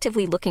aren't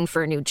actively looking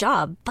for a new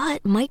job,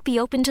 but might be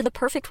open to the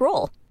perfect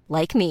role,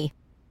 like me.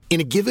 In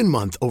a given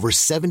month, over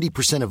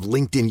 70% of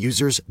LinkedIn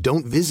users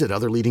don't visit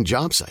other leading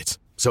job sites.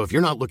 So if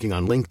you're not looking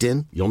on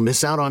LinkedIn, you'll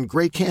miss out on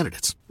great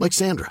candidates like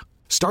Sandra.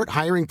 Start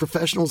hiring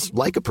professionals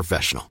like a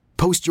professional.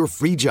 Post your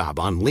free job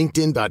on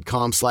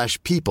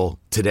linkedin.com/people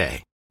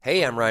today.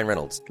 Hey, I'm Ryan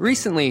Reynolds.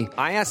 Recently,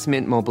 I asked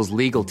Mint Mobile's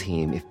legal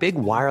team if big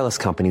wireless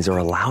companies are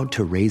allowed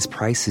to raise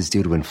prices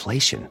due to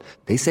inflation.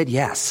 They said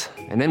yes.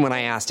 And then when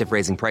I asked if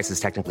raising prices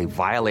technically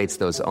violates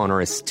those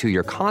onerous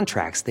two-year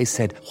contracts, they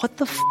said, "What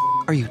the f***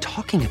 are you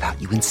talking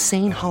about, you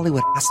insane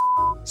Hollywood ass?"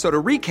 So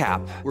to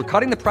recap, we're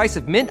cutting the price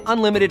of Mint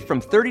Unlimited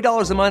from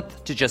 $30 a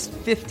month to just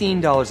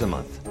 $15 a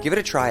month. Give it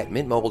a try at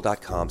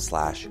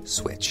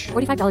mintmobile.com/switch.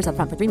 $45 up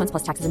front for 3 months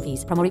plus taxes and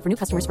fees. Promo rate for new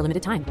customers for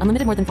limited time.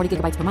 Unlimited more than 40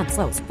 gigabytes per month.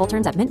 Slows full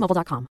terms at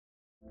mintmobile.com.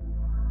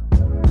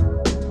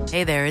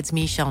 Hey there, it's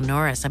Michelle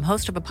Norris. I'm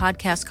host of a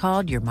podcast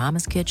called Your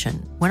Mama's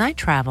Kitchen. When I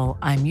travel,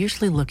 I'm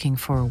usually looking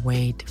for a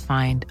way to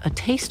find a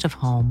taste of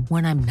home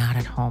when I'm not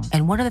at home.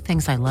 And one of the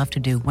things I love to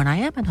do when I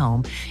am at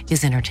home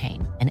is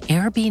entertain. And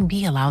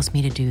Airbnb allows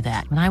me to do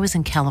that. When I was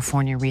in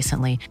California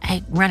recently,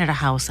 I rented a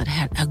house that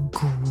had a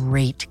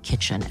great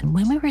kitchen. And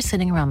when we were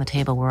sitting around the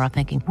table, we were all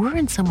thinking, we're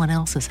in someone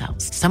else's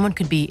house. Someone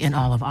could be in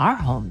all of our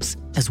homes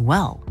as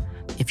well.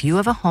 If you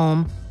have a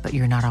home, but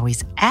you're not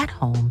always at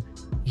home,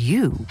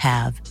 you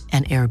have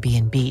an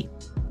Airbnb.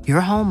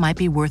 Your home might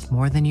be worth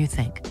more than you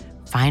think.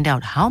 Find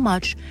out how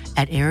much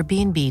at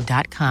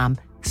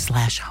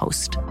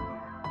airbnb.com/host.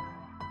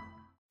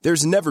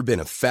 There's never been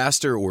a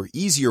faster or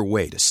easier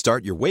way to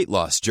start your weight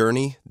loss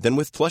journey than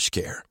with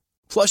PlushCare.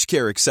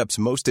 PlushCare accepts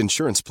most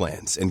insurance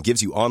plans and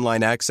gives you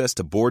online access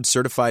to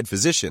board-certified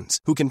physicians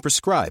who can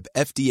prescribe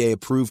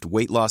FDA-approved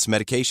weight loss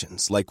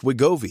medications like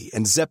Wegovy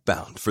and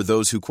Zepbound for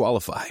those who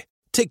qualify.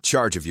 Take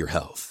charge of your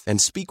health and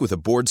speak with a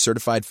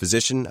board-certified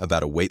physician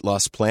about a weight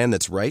loss plan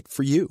that's right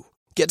for you.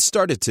 Get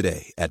started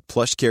today at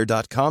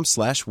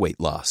plushcare.com/weight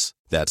loss.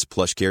 That's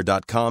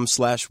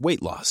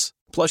plushcare.com/weight loss.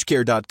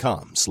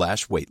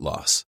 plushcare.com/weight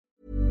loss.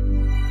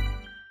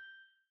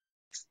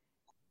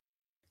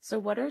 So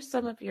what are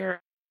some of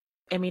your,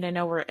 I mean, I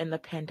know we're in the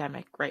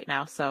pandemic right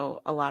now,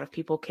 so a lot of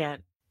people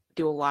can't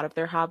do a lot of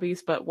their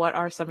hobbies, but what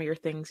are some of your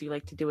things you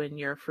like to do in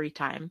your free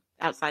time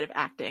outside of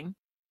acting?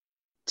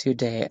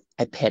 Today,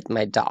 I pet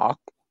my dog.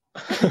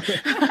 Today,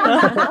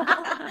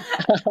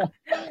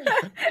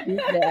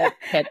 I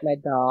pet my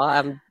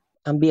dog.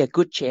 I'm be a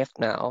good chef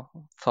now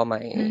for my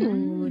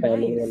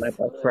family and my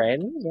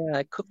boyfriend.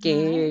 Yeah,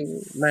 cooking.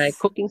 Nice. My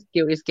cooking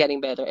skill is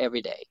getting better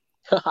every day.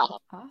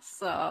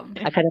 Awesome.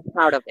 I'm kind of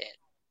proud of it.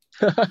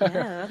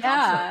 Yeah,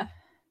 that's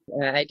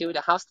Yeah. I do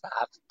the house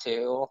stuff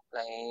too.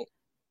 Like,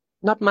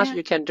 not much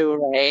you can do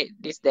right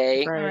this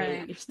day. awesome. Right.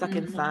 Right. You're stuck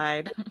Mhm.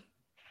 inside.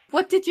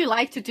 What did you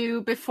like to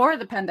do before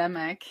the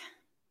pandemic?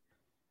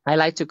 I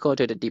like to go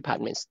to the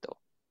department store.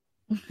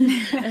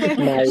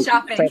 My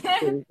Shopping. favorite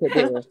thing to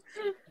do.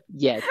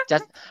 Yes,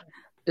 just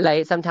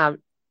like sometimes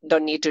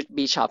don't need to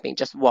be shopping,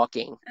 just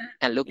walking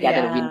and look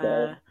at the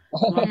window.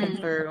 Walking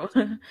through.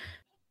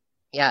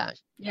 Yeah,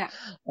 Yeah.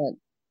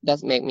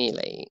 that make me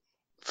like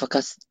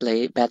focus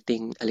like bad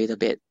thing a little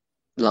bit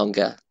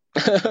longer.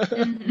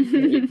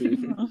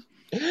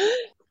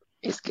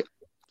 It's good.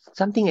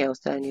 Something else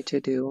that I need to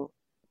do.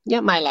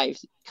 Yeah, my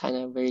life's kind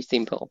of very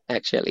simple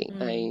actually.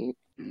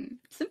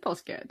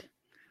 Simple's good.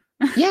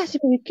 It's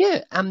very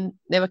good. I'm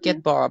never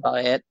get bored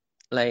about it.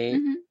 Like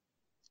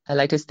I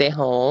like to stay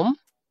home,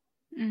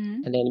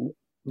 and then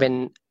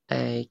when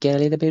I get a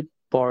little bit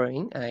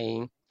boring,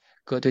 I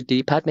go to the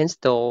department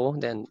store.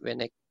 Then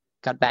when I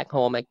got back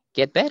home, I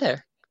get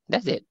better.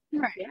 That's it.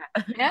 Right.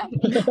 Yeah.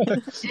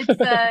 It's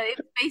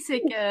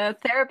basic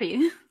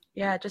therapy.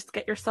 Yeah, just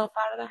get yourself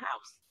out of the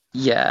house.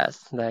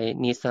 Yes, like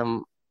need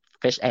some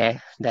fresh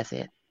air. That's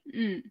it.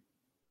 Mm.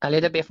 A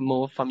little bit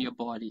move from your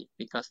body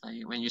because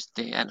like when you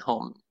stay at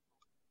home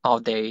all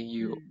day,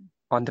 you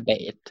on the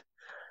bed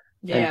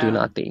and do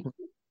nothing,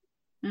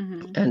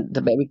 and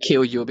the bed will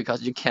kill you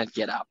because you can't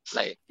get up.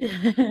 Like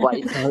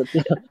why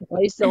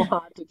it's so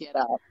hard to get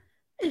up?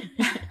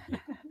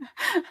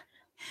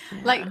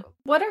 Like,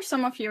 what are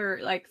some of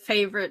your like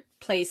favorite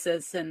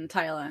places in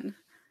Thailand?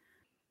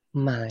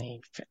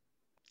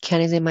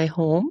 Can I say my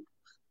home?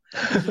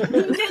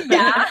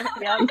 Yeah.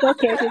 It's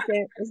okay to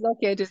say. It's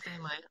okay to say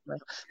my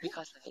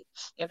because like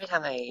every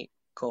time I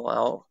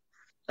go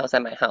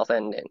outside my house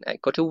and then I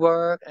go to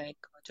work, I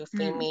go to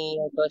filming,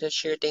 I go to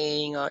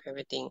shooting or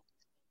everything,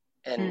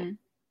 and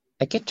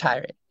I get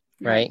tired,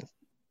 right?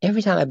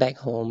 Every time I back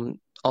home,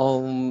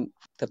 all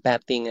the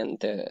bad thing and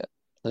the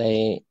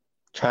like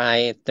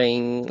try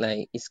thing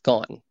like it's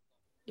gone.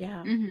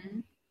 Yeah.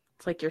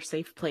 It's like your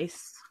safe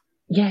place.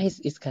 Yeah,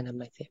 it's kind of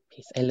my safe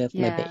place. I love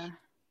my bed.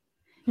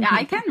 Yeah,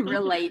 I can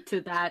relate to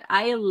that.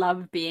 I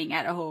love being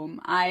at home.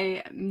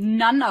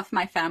 None of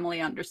my family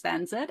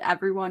understands it.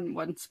 Everyone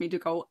wants me to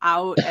go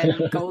out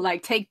and go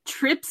like take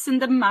trips in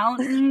the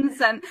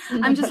mountains, and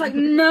I'm just like,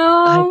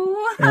 no.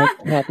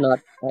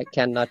 I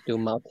cannot do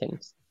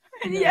mountains.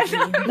 Yeah.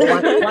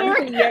 Once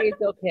a year is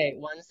okay.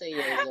 Once a year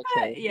is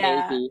okay.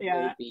 Yeah,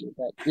 maybe.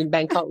 But in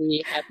Bangkok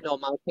we have no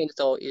mountains,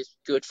 so it's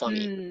good for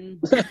me.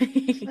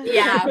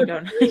 Yeah. You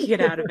don't get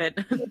out of it.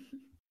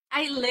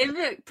 I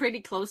live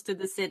pretty close to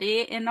the city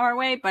in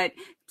Norway, but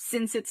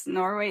since it's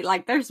Norway,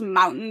 like there's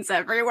mountains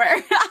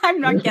everywhere. I'm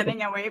not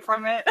getting away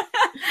from it.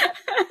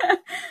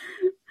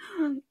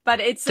 But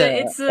it's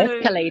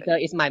escalator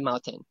is my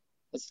mountain.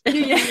 To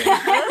Yeah.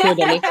 the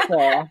next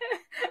floor.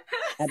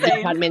 At the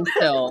department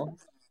store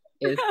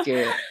is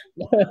good.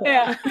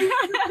 Yeah.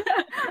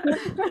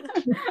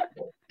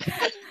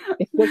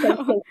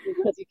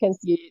 Because you can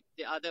see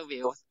the other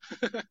views.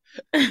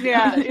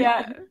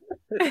 Yeah.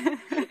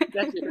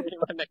 That's where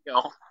you want to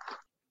go.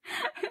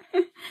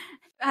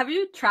 Have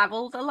you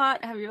traveled a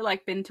lot? Have you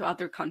like been to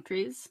other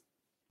countries?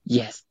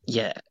 Yes,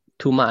 yeah.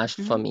 Too much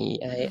for me.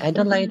 I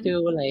don't like to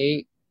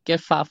like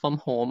get far from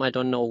home. I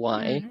don't know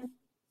why.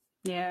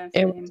 Yeah.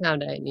 Every time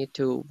that I need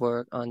to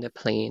work on the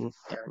plane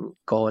and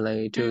go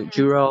like to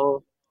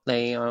Europe,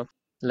 like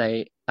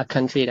a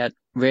country that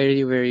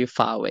very, very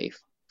far away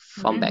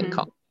from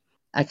Bangkok,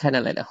 I kind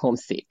of like a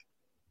homesick.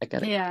 I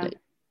gotta like,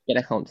 get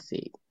a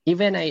homesick.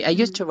 Even I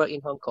used to work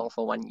in Hong Kong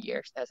for 1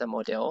 year as a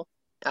model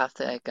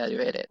after I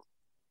graduated.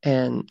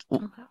 And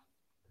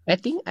I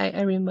think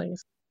I remember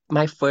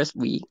my first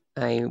week,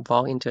 I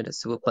walked into the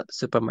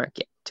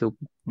supermarket to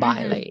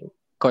buy like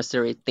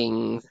grocery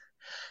things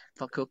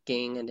for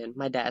cooking, and then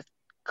my dad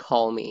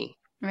called me.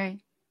 Right.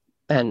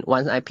 And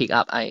once I pick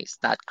up, I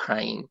start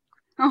crying.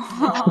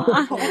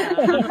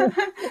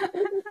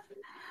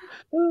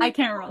 I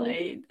can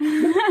relate.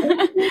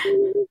 I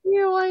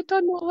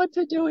don't know what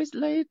to do. It's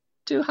like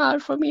too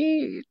hard for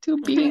me to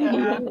be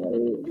here.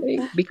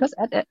 Like, because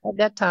at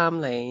that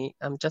time, like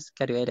I'm just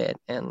graduated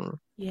and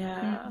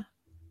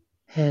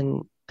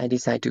I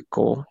decided to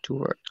go to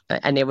work.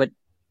 I never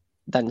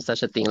done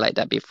such a thing like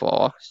that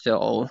before,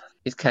 so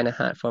it's kind of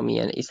hard for me,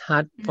 and it's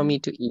hard for me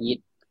to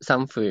eat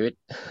some food.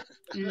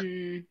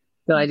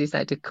 So I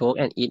decided to cook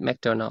and eat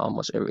McDonald's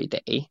almost every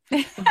day.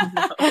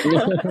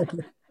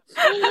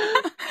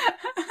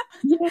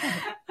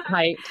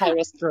 Thai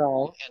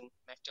restaurant and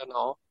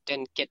McDonald's,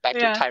 then get back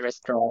to Thai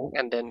restaurant,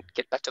 and then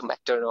get back to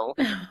McDonald's.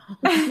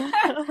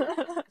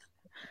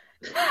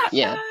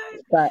 Yeah,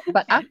 but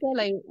after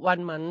like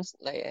 1 month,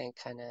 like I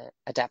kind of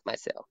adapt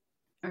myself.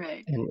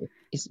 Right. And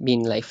it's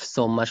been like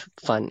so much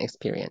fun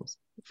experience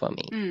for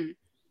me.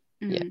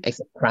 Yeah,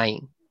 except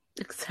crying.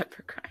 Except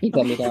for crying. In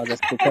the middle of the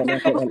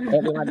supermarket and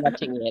everyone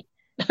watching it.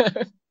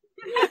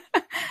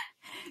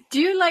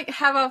 Do you like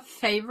have a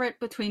favorite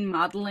between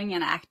modeling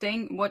and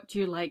acting? What do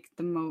you like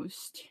the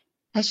most?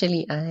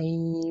 Actually, I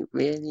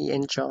really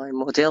enjoy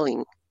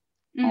modeling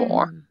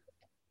more.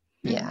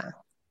 Yeah.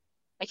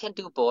 I can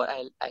do both.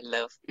 I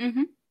love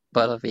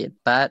both of it.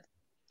 But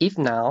if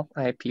now,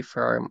 I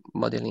prefer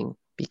modeling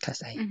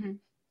because I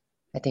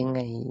think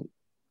I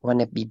want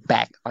to be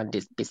back on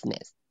this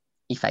business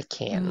if I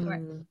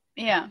can.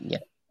 Yeah.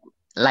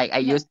 Like I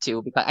used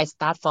to, because I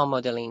start from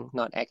modeling,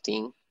 not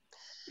acting.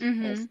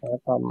 I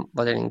start from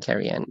modeling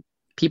career, and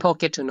people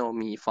get to know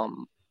me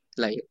from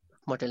like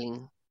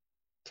modeling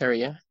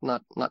career,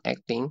 not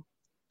acting.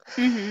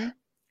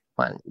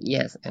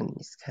 Yes, and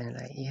it's kind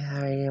of like, yeah,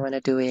 I really want to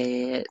do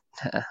it.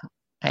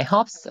 I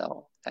hope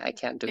so. I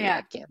can do it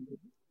again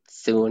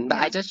soon. But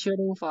I just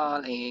shooting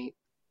for a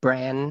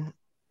brand,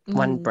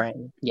 one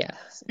brand.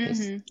 Yes,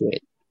 it's good.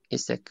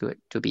 It's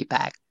good to be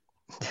back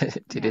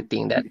to the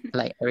thing that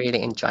like I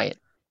really enjoy it.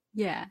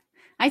 Yeah.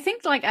 I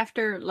think like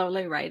after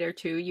Lowly Rider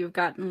too, you've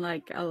gotten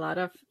like a lot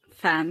of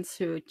fans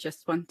who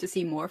just want to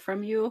see more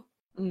from you,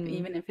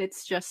 even if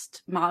it's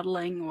just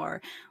modeling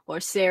or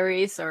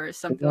series or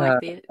something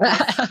like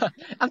that.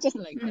 I'm just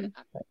like,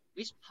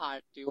 which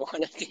part do you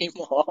want to see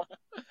more?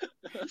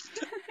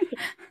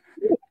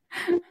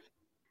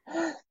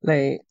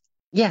 Like,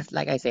 yes,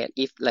 like I said,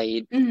 if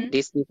like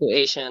this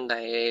situation,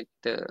 like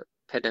the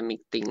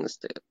pandemic things,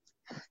 the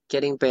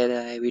getting better,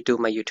 I will do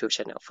my YouTube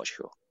channel for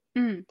sure.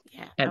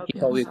 Yeah, and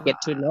people will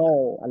get to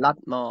know a lot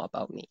more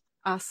about me.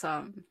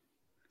 Awesome.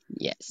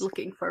 Yes.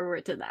 Looking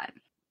forward to that.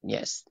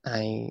 Yes,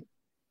 my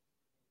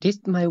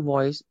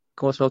voice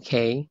goes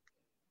okay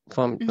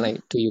from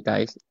like to you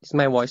guys. Is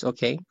my voice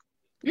okay?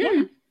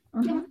 Yeah.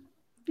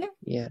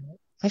 Yeah.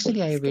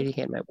 Actually, I really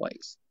hate my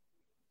voice.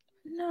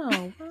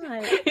 No,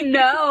 why?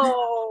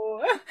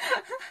 No.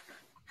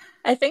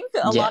 I think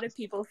a Yeah. lot of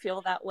people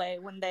feel that way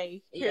when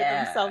they hear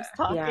themselves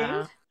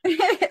talking.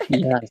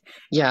 Yeah.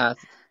 Yes.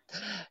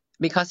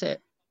 Because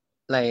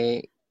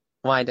like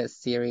why the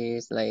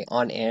series like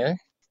on air,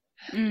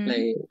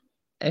 like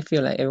I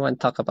feel like everyone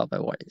talk about my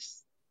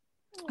voice.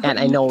 And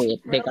I know it.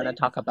 They're gonna Really?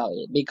 talk about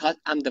it because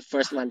I'm the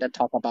first one that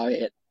talk about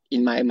it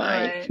in my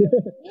mind. Right.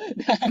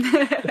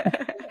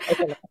 I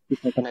feel like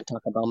people are gonna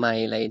talk about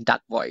my like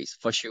dark voice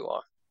for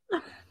sure.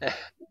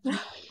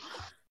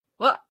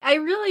 Well, I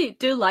really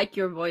do like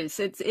your voice.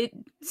 It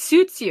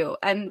suits you,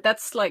 and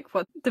that's like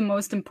what the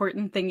most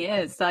important thing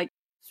is. Like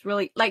it's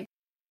really like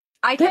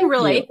I can Thank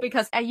relate you.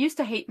 because I used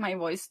to hate my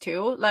voice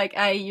too. Like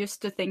I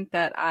used to think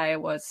that I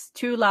was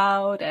too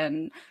loud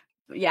and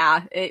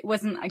yeah, it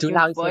wasn't a Too good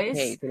loud is voice.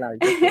 okay. Too loud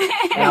is okay.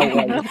 Loud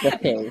voice is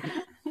okay.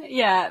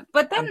 Yeah,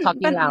 but I'm then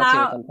talking but loud too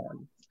now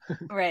sometimes.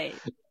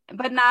 right.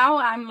 But now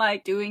I'm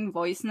like doing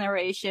voice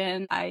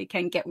narration. I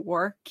can get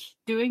work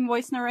doing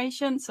voice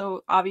narration.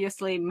 So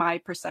obviously my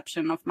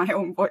perception of my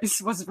own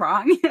voice was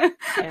wrong.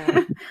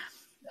 Yeah.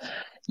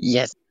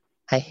 Yes,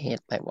 I hate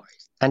my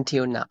voice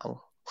until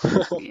now.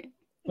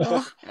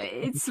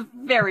 It's a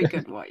very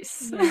good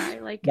voice. Yeah, I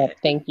like But it.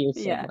 thank you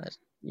so Yeah. much.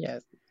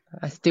 Yes,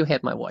 I still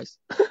hate my voice.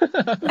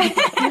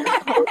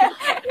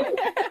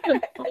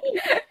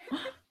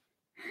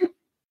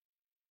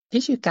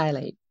 Did you guys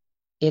like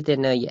eat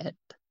dinner yet?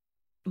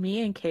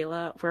 Me and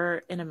Kayla, we're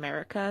in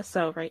America,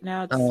 so right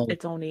now Oh,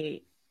 it's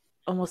only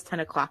almost 10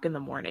 o'clock in the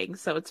morning,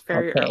 so it's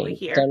very early okay.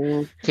 here.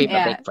 Then keep a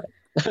Yeah. breakfast.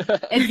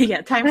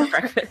 Yeah, time for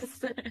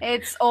breakfast.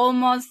 It's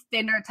almost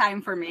dinner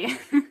time for me.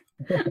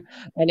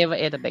 I never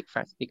ate a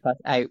breakfast because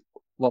I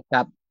woke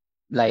up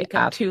like Wake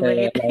up too after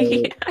late.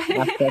 like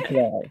after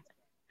 12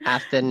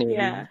 afternoon.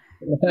 Yeah,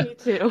 me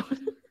too.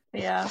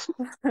 Yeah.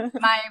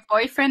 My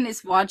boyfriend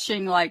is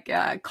watching like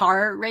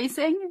car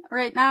racing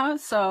right now,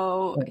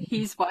 so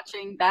he's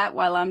watching that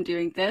while I'm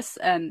doing this,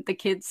 and the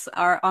kids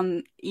are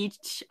on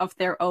each of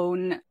their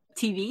own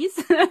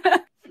TVs.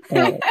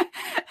 Oh,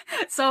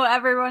 So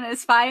everyone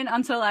is fine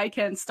until I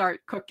can start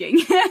cooking,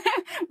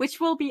 which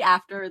will be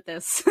after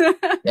this.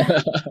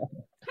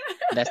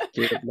 that's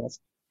good. That's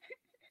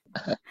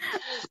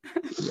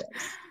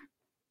yes.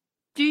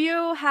 Do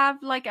you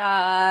have like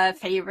a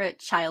favorite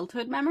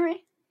childhood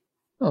memory?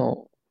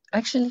 Oh,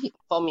 actually,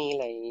 for me,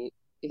 like,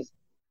 it's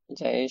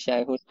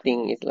childhood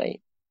thing is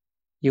like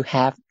you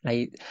have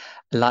like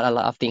a lot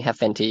of things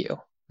happen to you.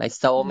 Like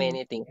so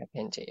many things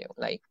happen to you.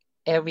 Like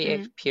every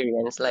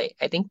experience, like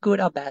I think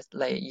good or bad,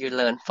 like you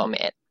learn from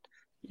it.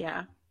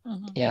 Yeah.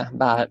 Yeah,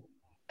 but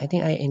I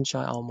think I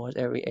enjoy almost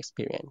every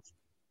experience.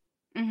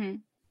 Mm-hmm.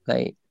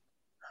 Like,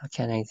 how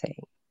can I say?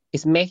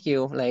 It make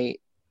you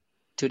like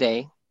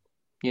today,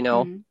 you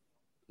know,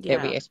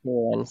 every Yeah.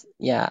 experience,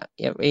 yeah,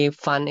 every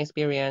fun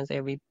experience,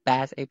 every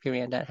bad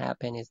experience that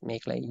happen is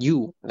make like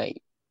you,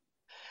 like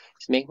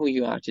it's make who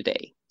you are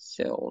today.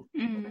 So,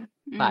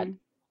 but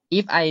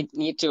if I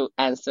need to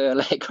answer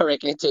like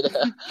correctly to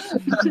the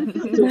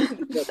to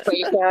the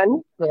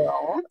question,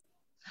 so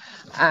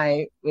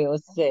I will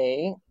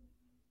say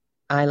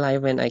I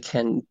like when I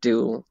can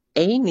do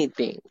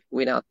anything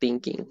without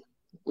thinking,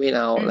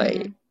 without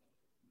like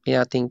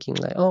thinking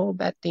like, oh,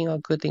 bad thing or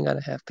good thing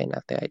gonna happen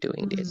after I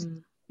doing this.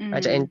 I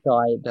just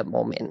enjoy the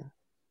moment,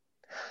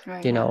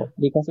 Right. you know,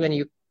 because when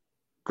you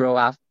grow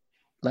up,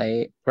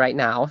 like right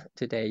now,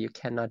 today, you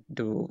cannot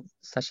do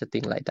such a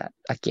thing like that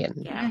again.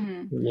 Yeah.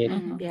 You need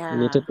to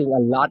Yeah. think a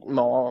lot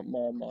more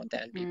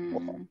than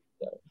before.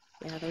 So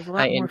Yeah, there's a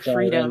I lot more enjoy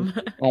freedom.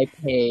 when I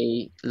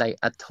play like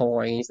a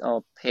toys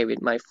or play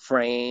with my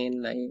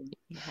friend, like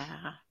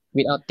Yeah.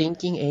 without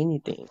thinking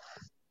anything.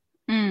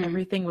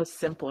 Everything was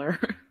simpler.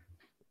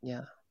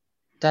 Yeah,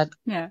 that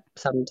Yeah.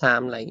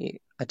 sometimes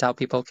like adult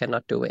people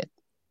cannot do it.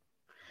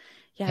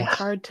 Yeah, it's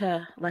hard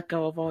to let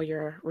go of all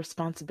your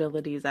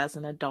responsibilities as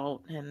an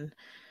adult, and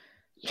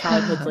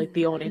childhood's like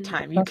the only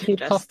time you But can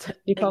just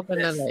people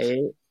gonna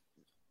exist.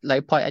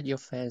 like point at your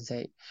friend and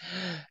say,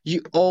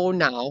 "You old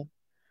now.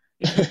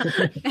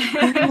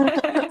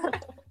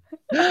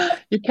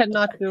 You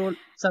cannot do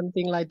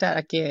something like that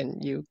again.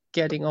 You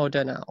getting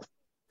older now."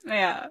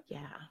 Yeah.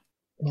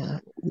 Yeah.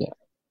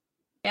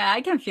 Yeah,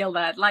 I can feel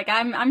that. Like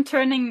I'm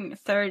turning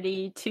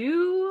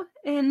 32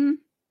 in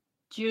 30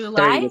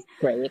 July. is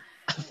great.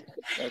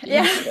 30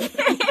 Yeah. is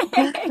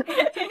great.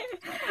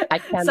 I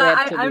can't So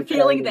wait to I'm be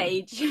feeling the 30.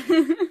 age.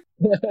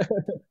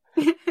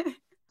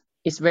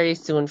 It's very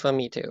soon for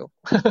me too.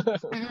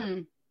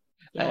 I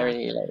Yeah.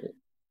 really like.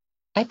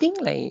 I think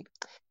like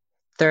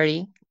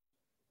 30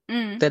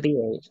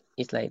 age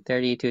is like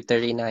 30 to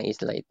 39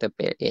 is like the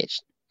best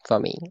age for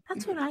me.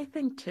 That's what I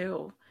think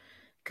too.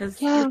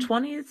 Because Yeah. your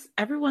 20s,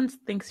 everyone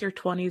thinks your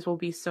 20s will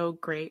be so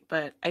great,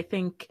 but I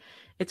think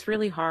it's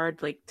really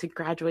hard like to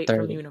graduate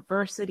from 30.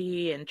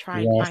 university and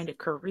try and Yes. find a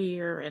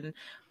career and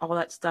all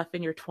that stuff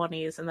in your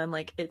 20s, and then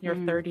like in your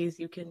 30s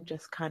you can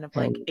just kind of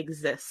like And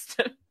exist.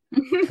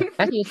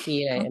 As you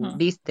see, like Mhm.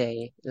 this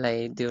day,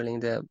 like during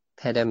the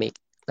pandemic,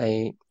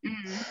 like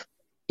Mm.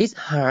 it's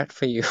hard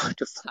for you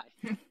to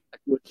find a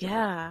good job,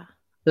 Yeah.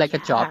 like a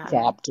job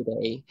Yeah.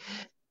 today.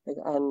 Like,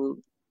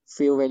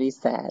 feel really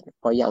sad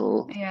for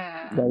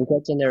Yeah. younger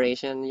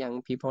generation,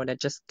 young people that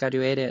just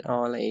graduated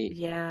or like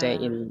they're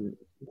Yeah. in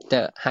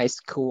the high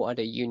school or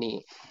the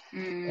uni,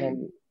 Mm.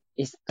 and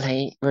it's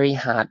like very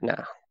hard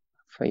now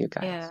for you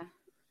guys. Yeah.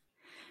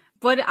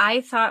 What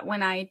I thought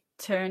when I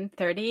turned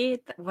 30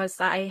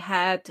 was I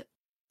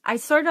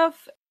sort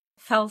of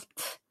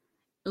felt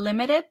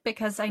limited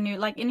because I knew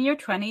like in your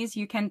 20s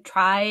you can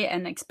try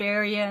and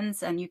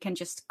experience and you can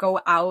just go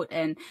out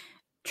and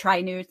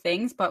try new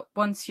things, but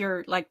once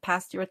you're like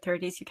past your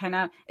 30s you kind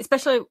of,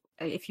 especially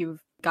if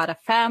you've got a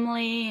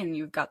family and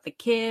you've got the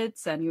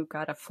kids and you've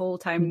got a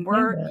full-time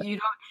work,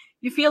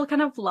 you feel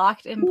kind of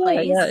locked in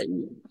place.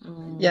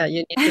 Yeah,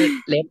 you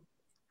need to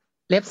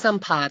leave some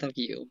part of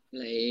you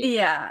like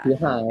Yeah.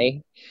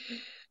 behind,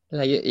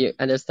 like you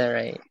understand,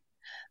 right?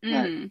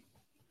 Mm.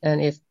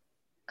 And it's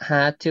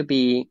hard to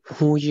be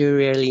who you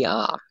really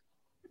are.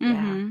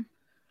 Mm-hmm.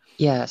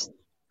 Yes.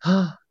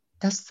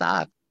 That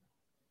sucks.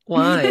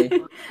 Why?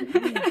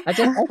 I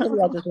just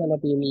want to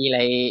be me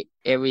like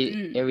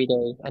every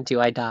day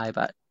until I die,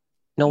 but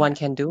no one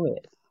can do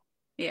it.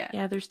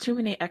 Yeah, there's too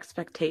many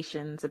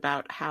expectations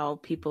about how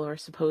people are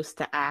supposed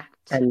to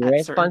act And at certain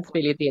points.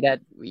 responsibility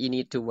that we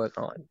need to work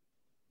on.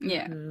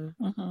 Yeah.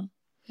 Mm-hmm.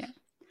 Yeah.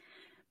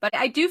 But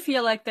I do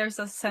feel like there's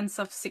a sense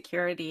of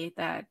security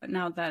that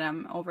now that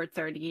I'm over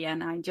 30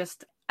 and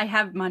I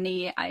have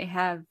money, I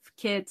have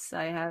kids,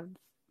 I have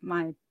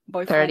my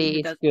boyfriend 30 who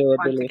is doesn't good,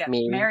 want to believe get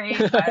me. married.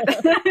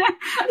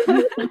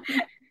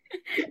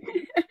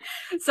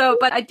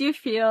 But I do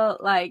feel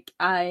like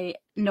I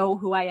know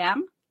who I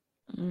am.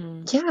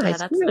 Yeah, it's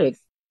that's good. nice.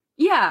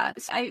 Yeah,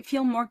 so I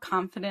feel more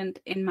confident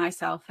in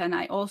myself, and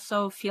I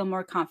also feel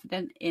more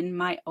confident in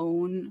my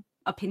own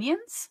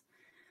opinions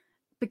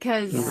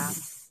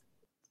because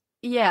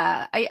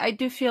I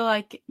do feel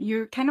like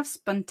you're kind of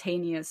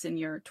spontaneous in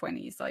your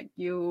 20s. Like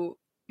you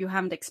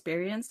haven't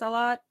experienced a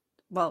lot.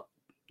 Well,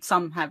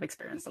 some have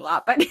experienced a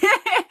lot, but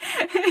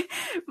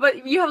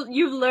but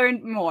you've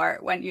learned more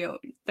when you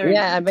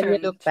And when you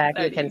turn look back,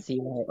 you 30. can see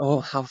like, oh,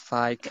 how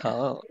far I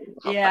come.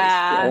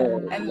 Yeah,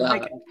 and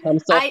like I'm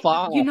so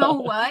far. you know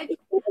what?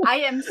 I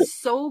am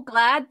so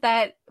glad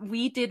that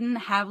we didn't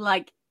have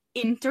like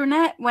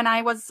internet when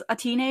I was a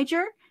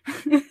teenager.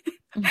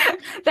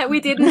 That we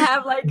didn't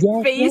have like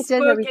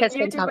Facebook we and can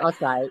spend time YouTube.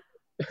 outside.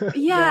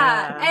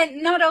 Yeah,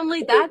 and not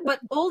only that, but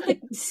all the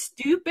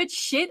stupid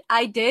shit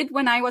I did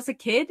when I was a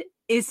kid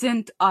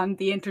isn't on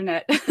the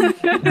internet.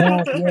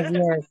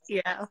 Yes.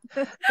 Yeah.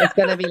 It's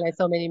gonna be like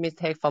so many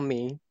mistakes for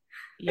me.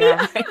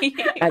 Yeah.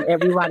 And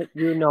everyone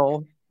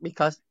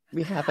because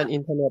we have an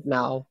internet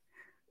now.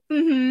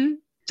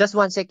 Mm-hmm. Just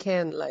 1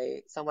 second,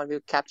 like someone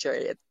will capture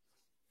it.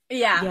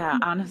 Yeah,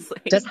 honestly.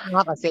 Just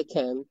half a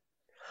second.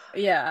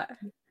 Yeah.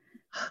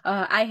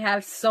 I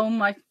have so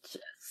much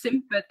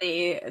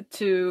sympathy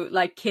to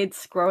like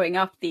kids growing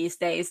up these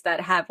days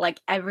that have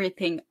like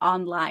everything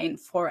online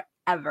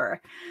forever.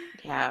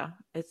 Yeah,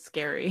 it's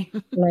scary.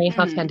 Like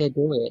how can they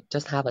do it?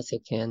 Just half a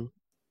second.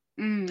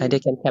 Like they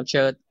can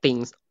capture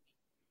things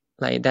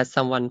like that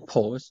someone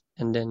posts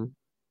and then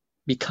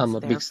become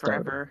a big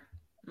story. Forever.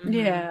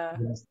 Yeah.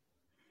 Yes.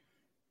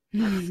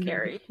 That's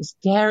scary.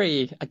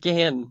 Scary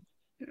again.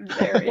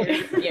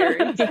 Very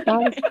scary.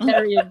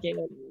 Scary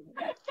again.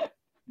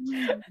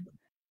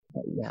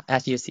 But yeah,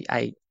 as you see,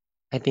 I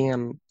think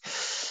I'm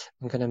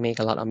gonna make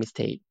a lot of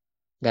mistake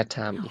that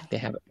time if they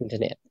have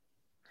internet.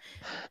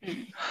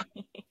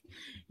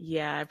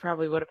 Yeah, I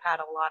probably would have had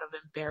a lot of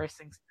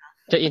embarrassing stuff.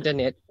 The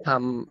internet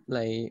come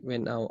like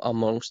when I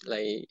almost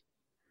like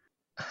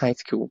high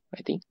school,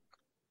 I think.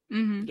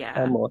 Mm-hmm.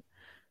 Yeah. Almost.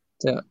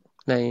 So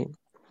like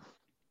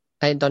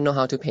I don't know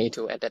how to pay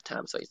too at that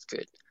time, so it's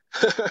good.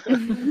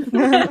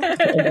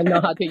 I don't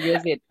know how to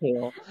use it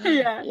too.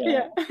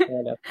 Yeah.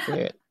 That's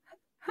good.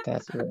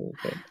 That's really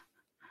good.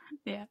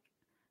 Yeah.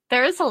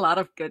 There is a lot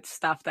of good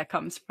stuff that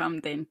comes from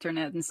the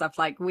internet and stuff.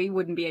 Like we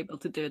wouldn't be able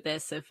to do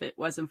this if it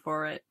wasn't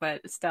for it,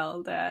 but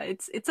still,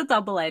 it's a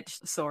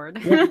double-edged sword.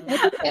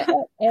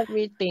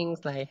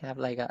 Everything's like have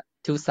like a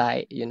two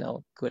side,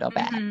 good or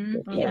bad.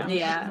 Mm-hmm.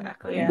 Yeah,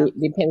 exactly.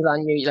 Depends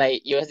on you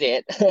like use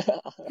it.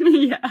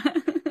 Yeah.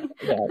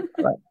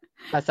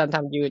 But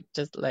sometimes you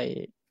just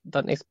like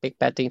don't expect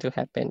bad thing to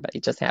happen, but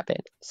it just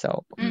happened.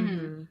 So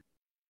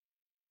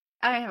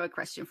I have a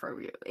question for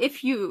you.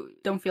 If you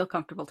don't feel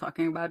comfortable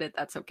talking about it,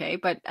 that's okay.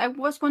 But I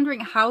was wondering,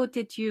 how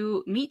did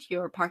you meet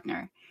your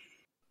partner?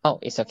 Oh,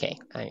 it's okay.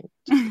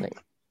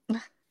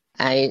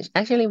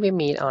 We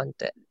meet on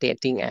the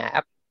dating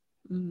app.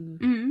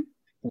 Mm-hmm.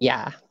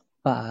 Yeah,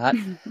 but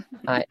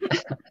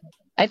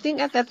I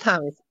think at that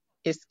time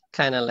it's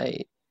kind of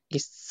like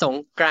it's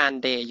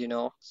Songkran Day,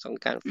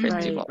 Songkran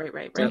festival.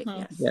 Right.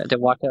 Yes. Yeah, the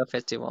water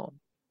festival.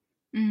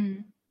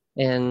 Mm-hmm.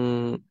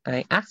 And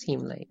I asked him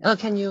like, oh,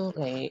 can you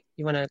like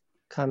you wanna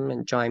come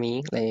and join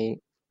me like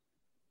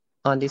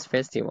on this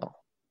festival?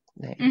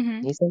 Like,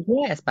 Mm-hmm. he said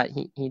yes, but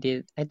he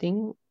did. I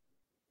think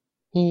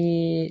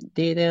he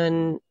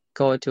didn't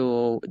go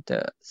to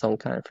the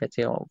Songkran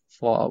festival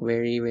for a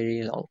very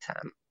very long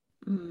time.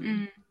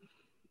 Mm.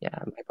 Yeah,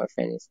 my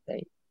boyfriend is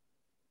like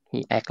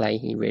he act like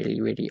he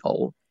really really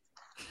old.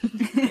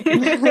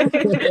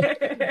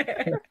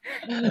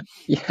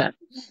 Yeah.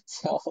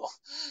 So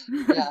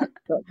yeah,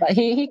 but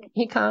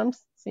he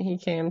comes. He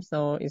came,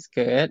 so it's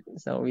good.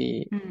 So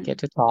we get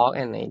to talk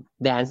and I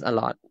dance a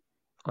lot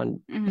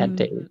on that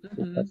day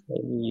because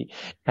we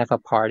have a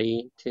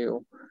party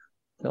too.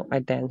 So I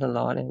dance a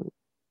lot and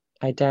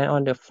I dance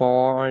on the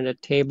floor, on the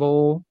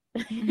table,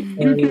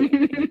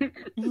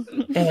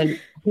 and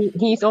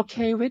he's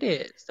okay with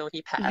it. So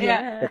he passed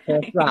the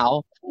first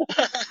round.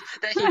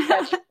 Then he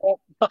passed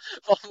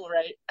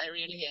right. I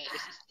really am.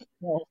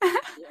 So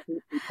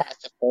he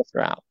passed the first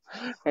round,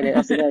 and then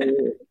after that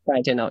we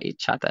try to know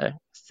each other.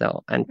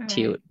 So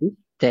until this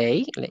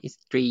day, like it's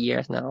 3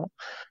 years now,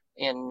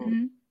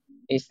 and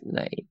it's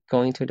like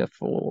going to the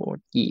 4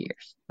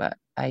 years. But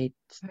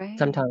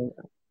sometimes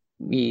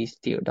we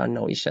still don't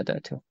know each other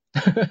too.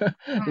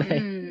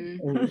 Like,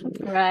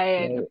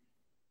 Right. like,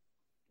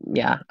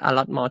 yeah, a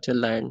lot more to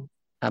learn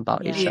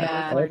about each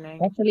Yeah. other.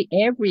 Actually,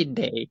 every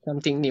day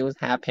something new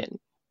happens.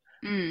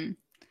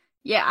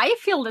 Yeah, I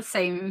feel the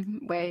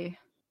same way.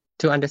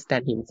 To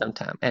understand him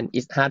sometimes, and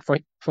it's hard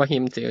for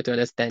him to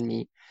understand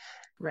me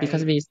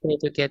because we stay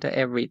together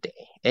every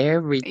day,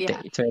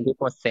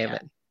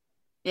 24/7.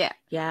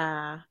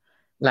 Yeah.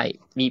 Like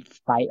we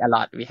fight a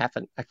lot, we have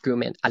an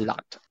argument a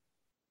lot.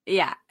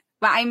 Yeah.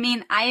 But I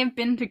mean, I have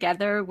been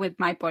together with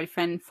my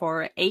boyfriend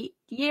for 8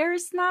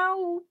 years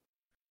now.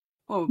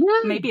 Oh,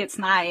 maybe it's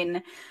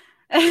 9.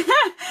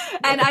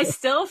 And I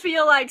still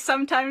feel like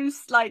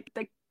sometimes like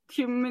the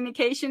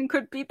communication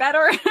could be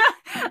better.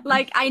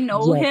 Like I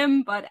know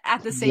him, but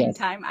at the same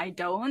time I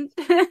don't.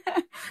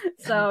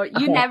 So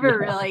you never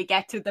really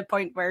get to the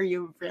point where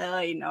you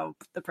really know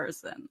the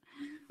person.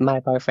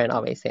 My boyfriend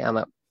always say I'm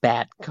a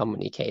bad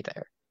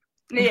communicator.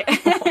 Yeah.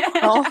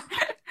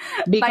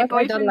 Because My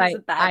boyfriend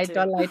is bad I too.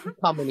 don't like to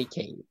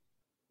communicate.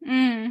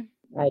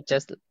 I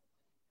just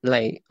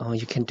like, oh,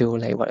 you can do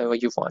like whatever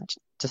you want.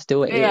 Just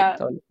do it. Yeah.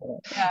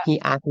 He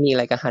asks me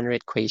like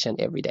 100 questions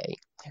every day.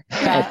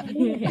 Yeah.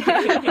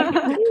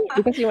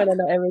 Because you want to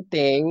know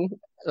everything.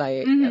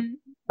 Like,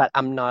 but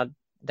I'm not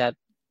that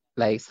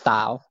like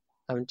style.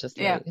 I'm just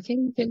like, okay,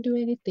 you can do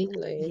anything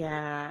like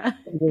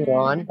you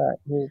want, but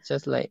he's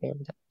just like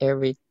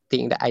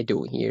everything that I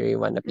do, he really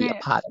want to be a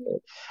part of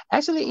it.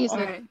 Actually,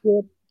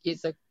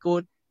 it's a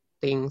good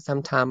thing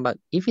sometimes, but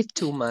if it's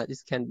too much,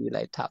 it can be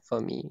like tough for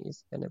me.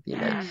 It's gonna be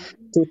like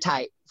too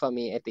tight for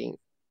me, I think.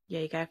 Yeah,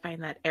 you gotta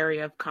find that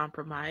area of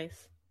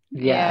compromise.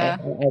 Yeah,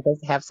 I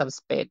just have some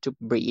space to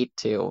breathe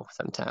too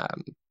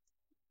sometimes.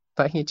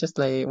 But he just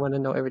like want to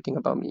know everything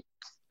about me.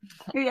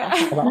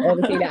 About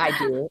everything that I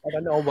do. I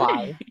don't know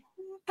why.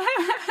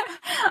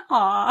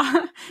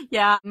 Aw.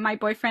 Yeah, my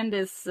boyfriend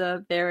is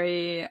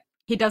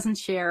he doesn't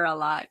share a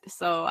lot.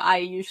 So I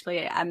usually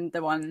am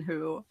the one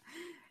who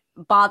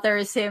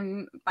bothers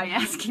him by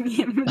asking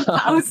him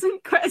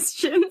 1,000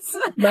 questions.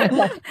 My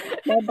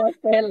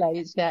boyfriend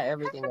like share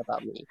everything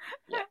about me.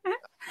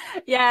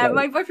 Yeah,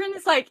 my boyfriend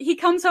is like, he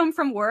comes home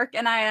from work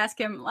and I ask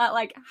him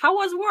like, how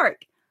was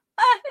work?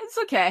 It's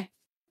okay.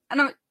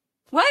 And I'm like,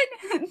 what?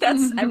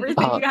 That's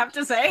everything you have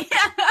to say?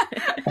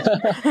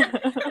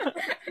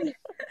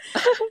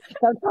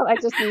 Sometimes I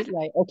just need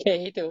like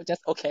okay to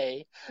just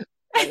okay.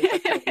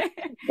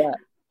 But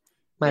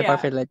my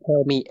boyfriend like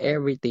tell me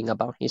everything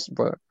about his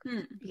work.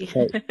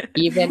 Like,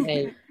 even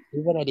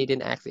I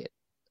didn't ask it.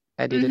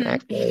 I didn't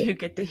ask it. You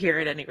get to hear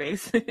it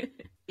anyways.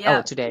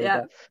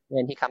 Today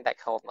when he come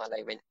back home, or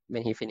like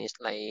when he finished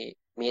like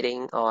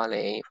meeting or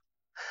like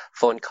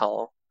phone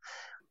call,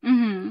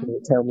 he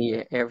tell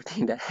me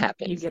everything that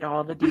happens. You get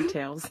all the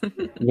details.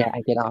 Yeah,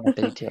 I get all the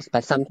details.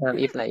 But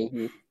sometimes if like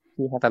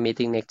he have a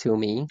meeting next to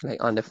me,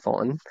 like on the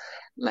phone,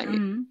 like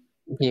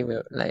he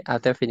will like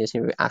after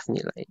finishing, he will ask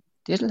me like,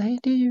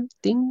 do you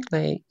think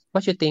like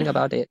what you think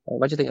about it? Or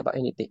what you think about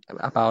anything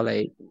about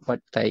like what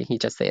like he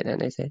just said?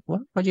 And I said,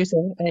 what you say?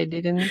 I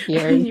didn't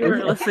hear anything. You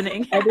were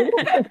listening. I didn't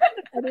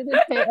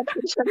pay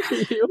attention to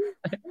you.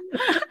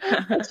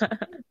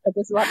 I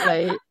just want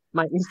like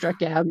my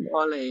Instagram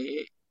or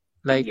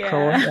like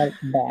close like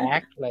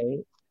back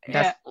like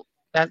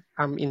that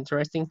I'm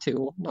interesting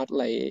too, not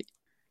like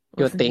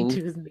your thing.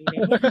 To his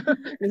meeting.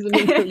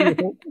 Listening to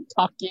you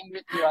talking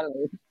with your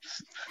like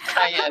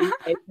client.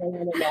 I don't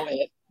want to know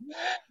it.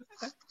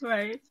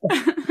 Right.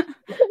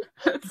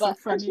 That's so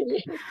funny.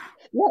 Actually,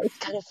 yeah, it's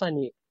kind of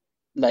funny.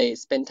 Like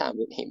spend time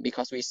with him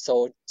because we're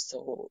so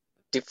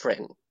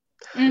different.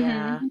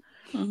 Yeah.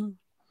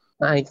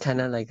 I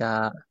kind of like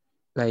a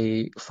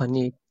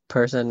funny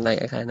person,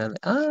 like a kind of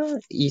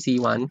easy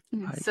one.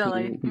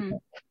 Silly.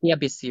 He a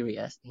bit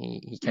serious.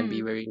 He can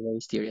be very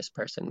very serious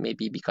person.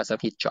 Maybe because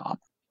of his job.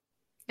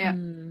 Yeah.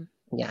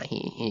 Yeah.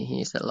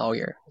 He's a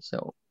lawyer.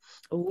 So.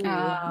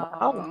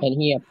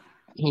 And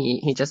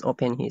he just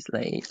opened his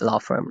like law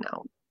firm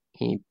now.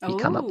 He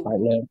become a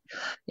partner,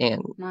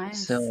 and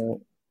nice.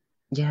 So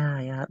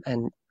yeah,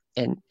 and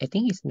I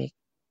think it's make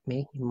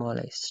him more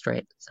like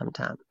straight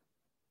sometimes.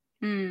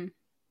 Mm.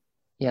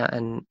 Yeah,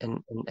 and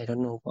I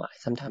don't know why.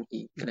 Sometimes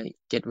he like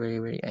get very,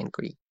 very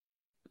angry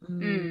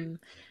Mm.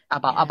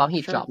 about I'm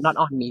his sure job, not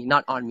on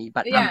me,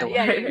 but I'm Yeah, the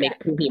yeah, one yeah,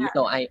 next to him, yeah.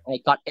 so I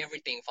got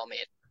everything from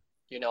it,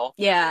 you know.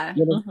 Yeah.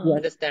 You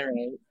understand,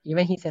 right?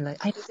 Even he said like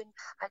I didn't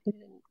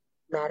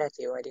mad at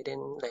you, I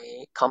didn't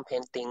like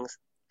complain things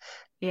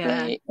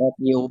Yeah. like at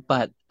you,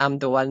 but I'm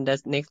the one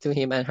that's next to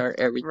him and heard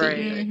everything.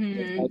 Right.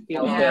 Mm-hmm.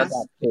 Feel I all felt Yeah. that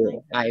like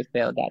too. I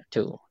felt that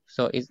too.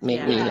 So it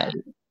make me yeah. like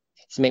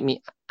it's make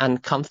me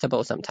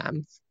uncomfortable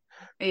sometimes.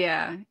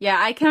 Yeah. Yeah,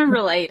 I can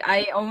relate.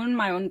 I own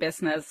my own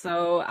business,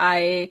 so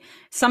I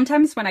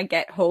sometimes when I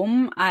get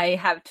home, I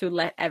have to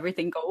let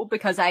everything go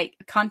because I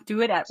can't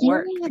do it at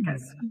work Yeah,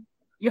 because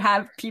you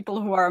have people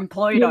who are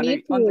employed you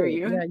need under to.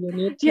 you. Yeah, you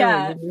need to.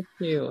 Yeah. You need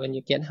to when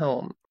you get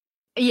home.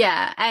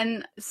 Yeah,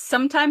 and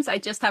sometimes I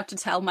just have to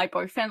tell my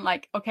boyfriend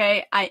like,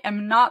 okay, I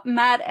am not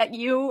mad at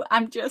you.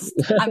 I'm just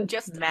Mad in I'm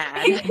just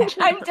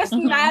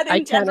general. mad I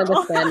in can't general.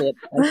 understand it.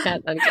 I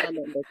can't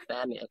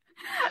understand it.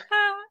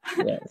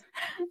 Yes,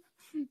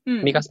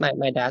 Mm. because my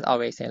dad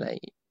always say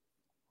like,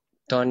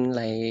 don't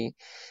like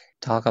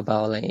talk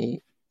about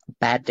like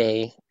bad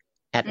day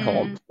at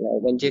home. Mm.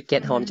 Like when you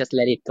get home, Mm. just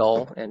let it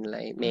go and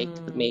like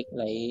Mm. make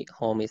like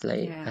home is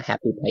like Yeah. a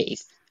happy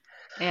place.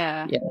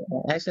 Yeah. Yeah,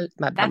 actually,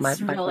 That's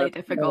really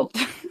difficult.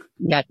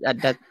 yeah,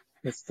 that's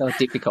so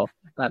difficult.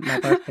 But my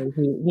boyfriend,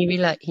 he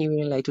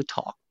really like to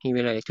talk. He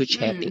really like to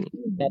chatting.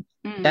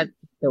 Mm. That's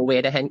the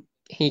way that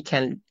he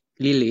can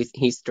release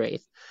his stress.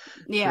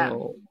 Yeah.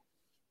 So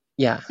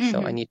yeah,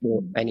 so I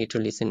Mm-hmm. need to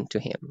listen to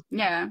him.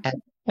 Yeah.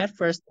 At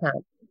first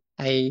time,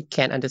 I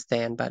can't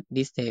understand, but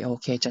this day,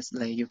 okay, just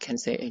like you can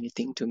say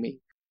anything to me.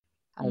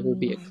 I will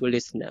be a Mm. good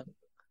listener.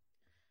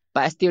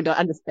 But I still don't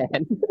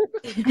understand.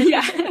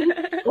 Yeah.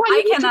 Why I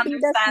you need can to be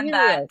that understand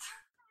that. serious?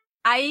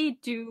 I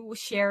do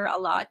share a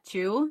lot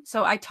too.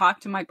 So I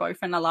talk to my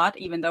boyfriend a lot,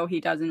 even though he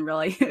doesn't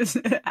really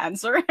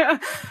answer.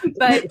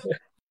 But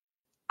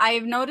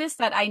I've noticed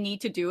that I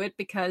need to do it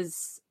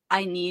because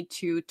I need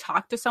to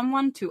talk to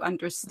someone to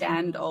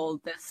understand all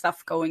the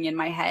stuff going in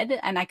my head.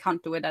 And I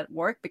can't do it at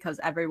work because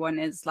everyone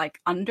is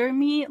like under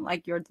me.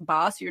 Like you're the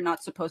boss. You're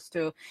not supposed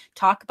to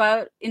talk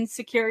about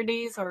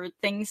insecurities or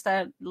things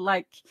that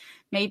like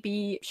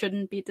maybe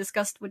shouldn't be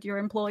discussed with your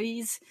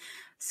employees.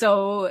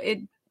 So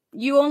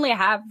you only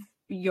have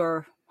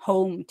your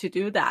home to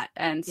do that.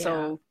 And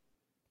so,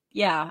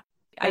 yeah,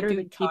 I Better do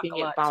than talk keeping a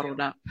it lot bottled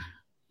too. up.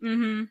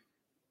 Mm-hmm.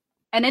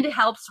 And it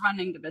helps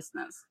running the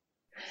business.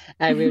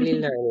 I really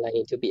learned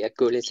like to be a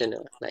good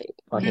listener, like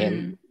for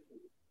him.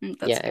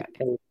 That's Yeah, I good.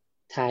 can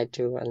try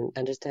to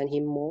understand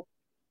him more,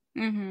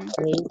 Mm-hmm.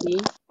 maybe,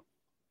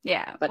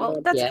 Yeah, but well,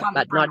 not that's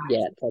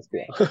yet. For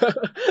sure.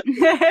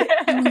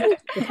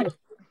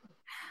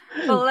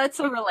 well, that's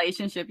a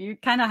relationship. You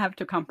kind of have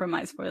to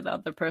compromise for the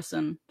other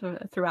person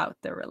throughout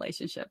the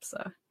relationship.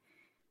 So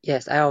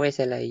Yes, I always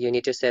say like you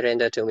need to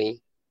surrender to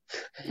me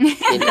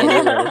in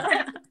any way.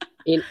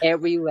 In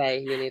every way,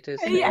 you need to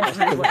surrender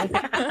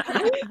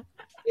to me.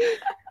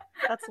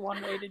 That's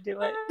one way to do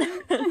it.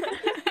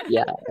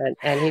 Yeah,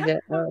 and he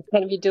said,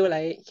 can we do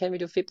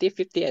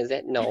 50-50? I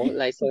said, no,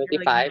 like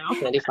 75, no.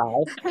 25.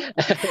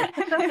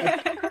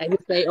 And he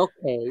say,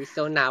 okay,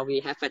 so now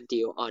we have a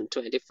deal on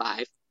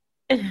 25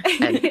 and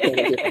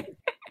 75.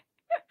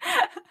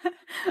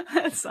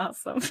 That's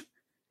awesome.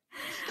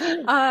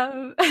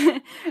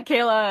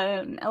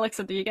 Kayla and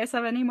Alexa, do you guys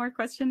have any more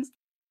questions?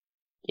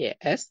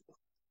 Yes,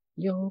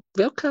 you're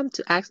welcome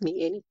to ask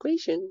me any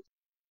question.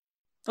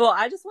 Well,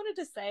 I just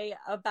wanted to say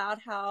about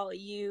how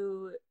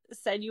you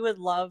said you would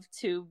love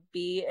to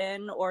be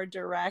in or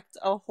direct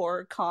a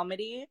horror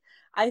comedy.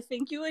 I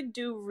think you would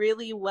do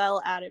really well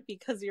at it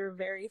because you're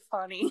very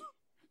funny.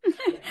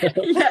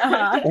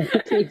 Yeah.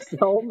 Thank you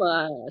so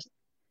much.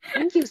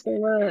 Thank you so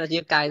much.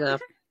 You guys are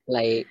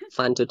like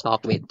fun to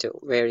talk with too.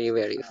 Very,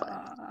 very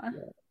fun. Yeah.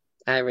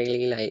 I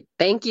really like.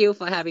 Thank you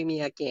for having me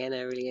again.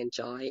 I really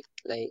enjoy.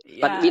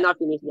 But we're not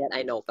finished yet.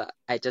 I know, but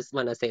I just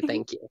want to say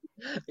thank you.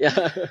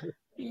 Yeah.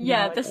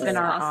 Yeah, No, this it's is been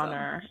our awesome.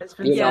 honor. It's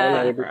been so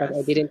Yeah. fun for because I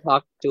us. didn't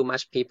talk to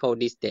much people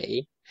this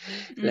day.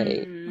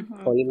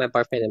 Only my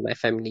boyfriend and my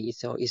family.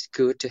 So it's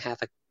good to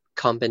have a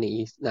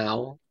company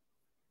now.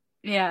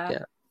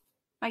 Yeah.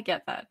 I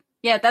get that.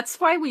 Yeah, that's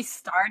why we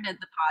started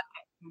the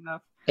podcast. You know?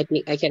 I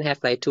think I can have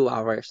like 2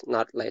 hours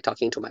not like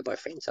talking to my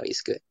boyfriend, so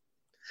it's good.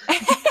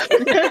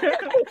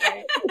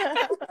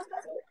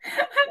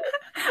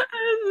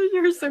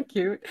 You're so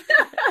cute.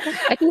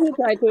 I think we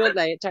try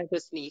to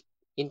sneak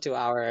into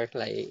our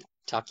like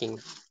talking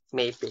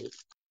maybe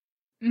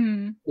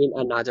in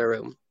another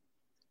room.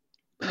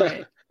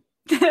 Right.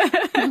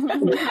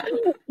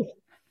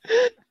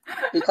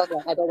 Because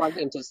I don't want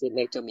him to sit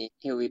next to me.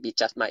 He will be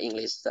just my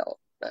English, so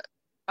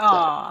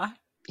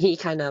he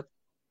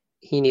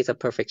needs a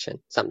perfection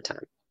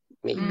sometime.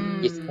 Maybe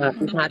it's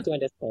hard to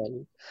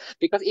understand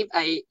because if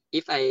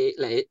I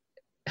like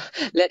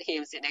let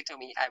him sit next to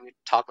me, I will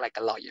talk like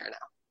a lawyer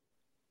now.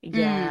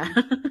 Yeah.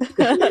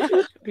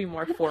 Be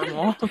more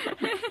formal.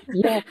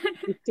 Yeah,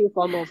 it's too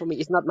formal for me.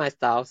 It's not my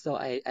style. So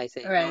I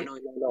say, Right.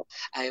 no.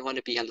 I want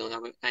to be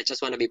alone. I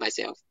just want to be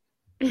myself.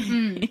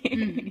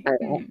 Mm.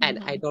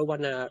 And I don't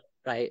want to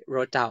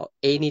wrote down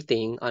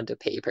anything on the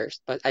papers,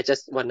 but I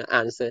just want to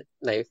answer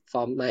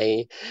from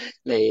my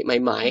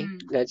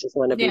mind. I just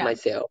want to be Yeah.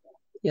 myself.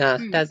 Yeah,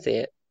 that's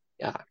it.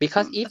 Yeah,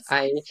 because if That's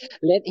I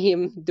let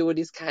him do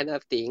this kind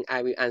of thing,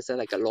 I will answer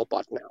like a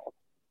robot now.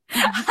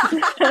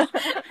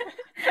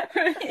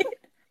 Right.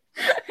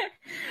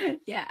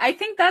 Yeah, I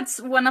think that's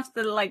one of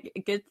the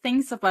good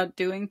things about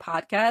doing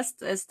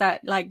podcasts is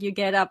that you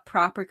get a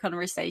proper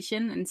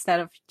conversation instead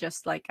of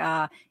just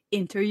a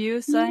interview.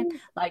 So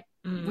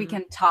we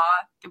can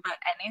talk about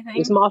anything.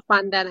 It's more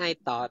fun than I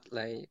thought.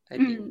 I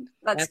think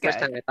That's at first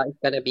good. time I thought it's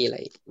gonna be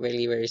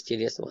very, very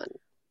serious one.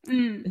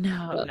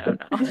 No.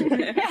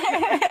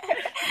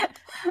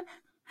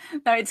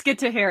 No, it's good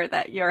to hear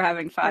that you're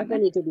having I fun.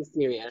 don't need to be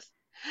serious.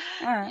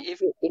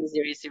 If it's a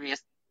very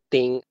serious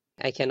thing,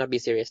 I cannot be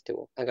serious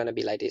too. I'm gonna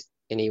be like this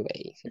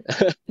anyway.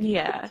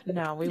 Yeah,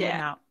 no, we will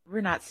not.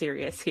 We're not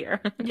serious here.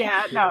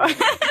 Yeah, no.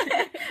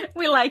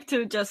 We like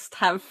to just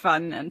have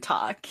fun and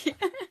talk.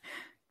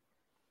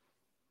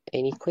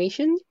 Any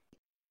questions?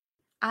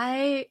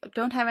 I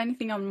don't have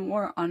anything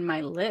more on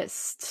my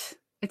list.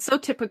 It's so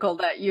typical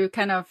that you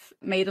kind of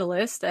made a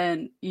list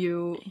and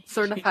you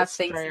sort of have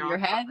things in your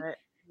head.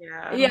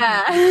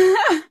 Yeah.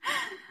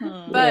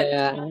 But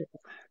yeah,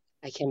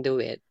 I can do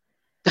it.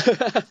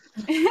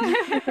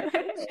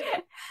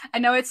 I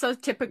know it's so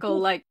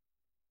typical,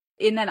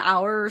 in an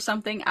hour or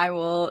something, I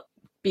will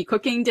be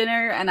cooking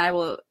dinner and I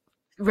will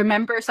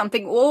remember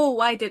something. Oh,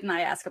 why didn't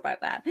I ask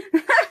about that?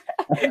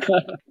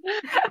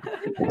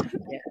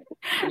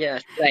 Yeah.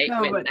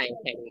 When I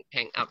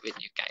hang up with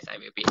you guys, I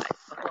will be like,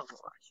 oh,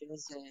 she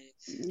was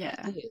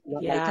not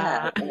like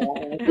that.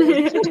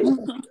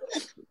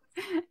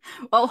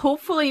 Well,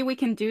 hopefully we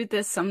can do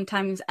this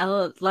sometimes,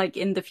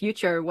 in the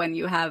future when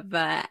you have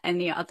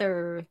any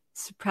other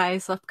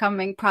surprise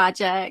upcoming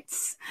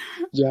projects.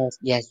 Yes.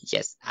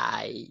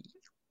 I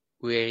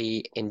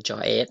really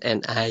enjoy it,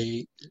 and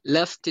I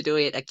love to do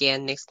it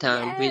again next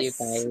time with you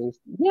guys.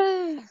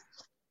 Yeah.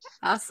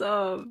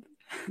 Awesome.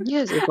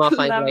 Yes, it's more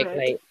fun,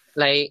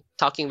 like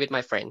talking with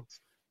my friends.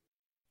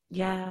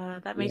 Yeah,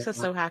 that makes us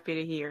so happy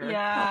to hear.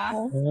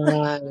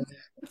 Yeah.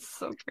 It's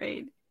so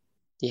great.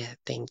 Yeah,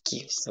 thank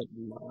you so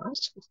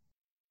much.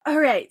 All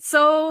right,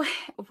 so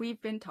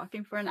we've been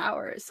talking for an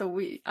hour, so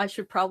I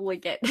should probably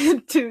get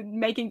to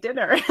making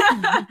dinner.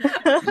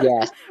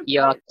 Yes,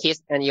 your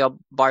kids and your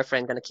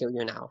boyfriend gonna kill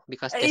you now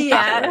because they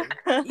started.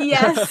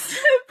 Yes,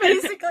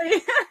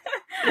 basically.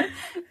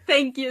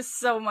 Thank you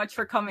so much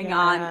for coming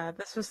on.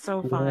 This was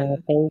so fun. Yeah,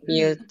 thank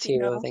you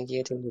too. Thank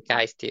you to you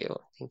guys too.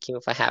 Thank you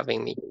for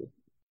having me.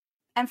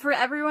 And for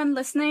everyone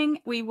listening,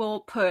 we will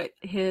put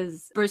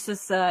his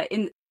versus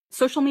in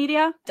social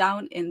media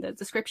down in the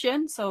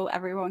description so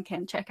everyone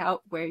can check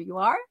out where you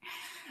are.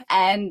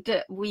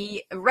 And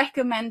we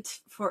recommend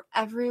for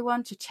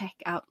everyone to check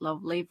out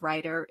Lovely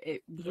Writer.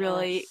 It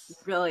really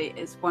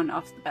is one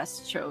of the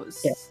best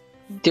shows. Yes.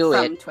 Do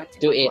it.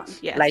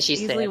 Yes, like she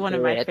easily said, one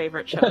of my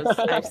favorite shows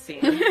I've seen.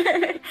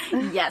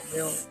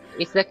 Yes.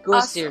 It's a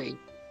good series.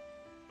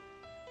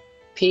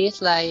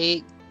 Please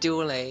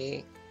do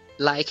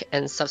like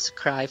and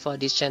subscribe for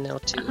this channel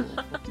too.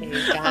 Okay,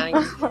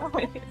 guys.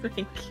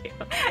 Thank you.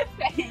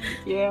 Thank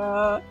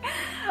you.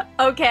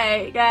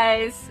 Okay,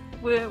 guys.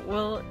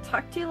 We'll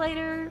talk to you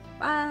later.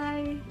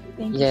 Bye.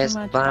 Thank you so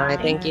much. Bye.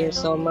 Thank you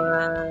so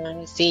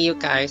much. See you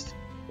guys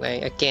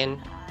again.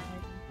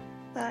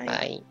 Bye.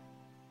 Bye.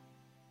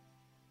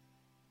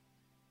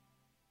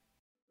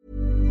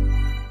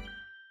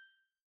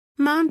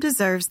 Mom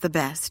deserves the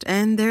best,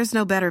 and there's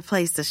no better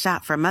place to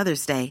shop for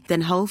Mother's Day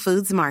than Whole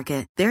Foods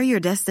Market. They're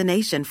your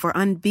destination for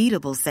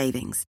unbeatable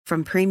savings,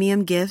 from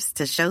premium gifts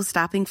to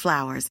show-stopping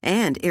flowers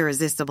and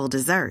irresistible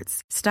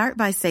desserts. Start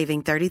by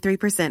saving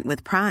 33%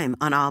 with Prime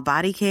on all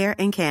body care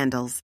and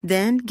candles.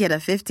 Then get a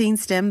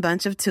 15-stem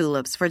bunch of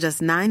tulips for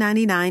just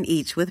 $9.99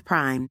 each with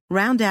Prime.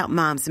 Round out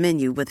Mom's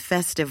menu with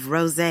festive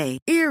rosé,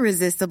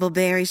 irresistible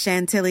berry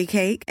chantilly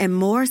cake, and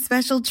more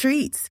special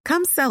treats.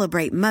 Come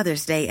celebrate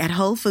Mother's Day at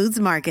Whole Foods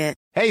Market.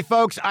 Hey,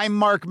 folks, I'm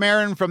Mark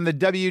Maron from the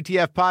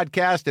WTF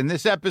Podcast, and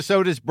this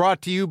episode is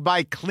brought to you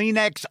by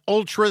Kleenex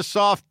Ultra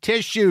Soft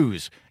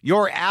Tissues,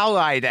 your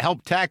ally to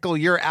help tackle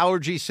your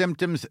allergy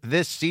symptoms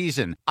this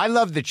season. I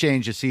love the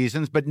change of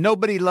seasons, but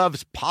nobody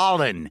loves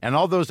pollen and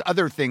all those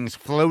other things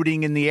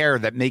floating in the air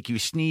that make you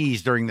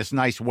sneeze during this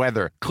nice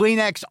weather.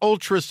 Kleenex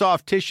Ultra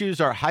Soft Tissues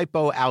are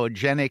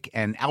hypoallergenic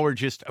and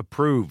allergist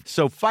approved,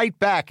 so fight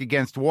back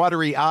against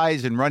watery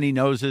eyes and runny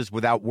noses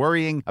without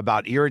worrying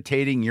about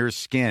irritating your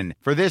skin.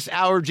 For this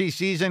allergy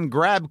season,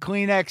 grab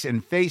Kleenex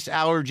and face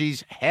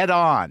allergies head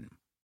on.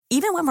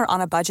 Even when we're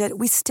on a budget,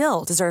 we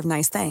still deserve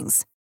nice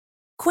things.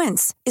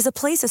 Quince is a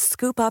place to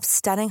scoop up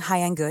stunning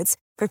high-end goods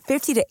for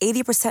 50 to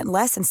 80%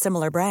 less than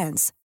similar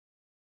brands.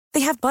 They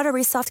have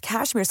buttery soft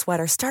cashmere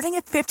sweaters starting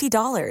at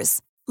 $50,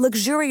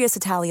 luxurious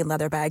Italian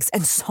leather bags,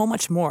 and so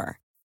much more.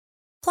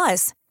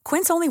 Plus,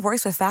 Quince only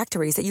works with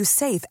factories that use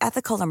safe,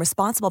 ethical, and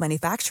responsible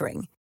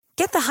manufacturing.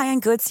 Get the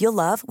high-end goods you'll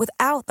love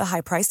without the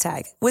high price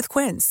tag with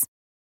Quince.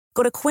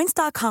 Go to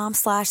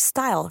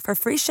quince.com/style for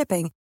free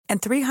shipping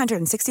and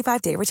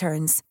 365-day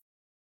returns.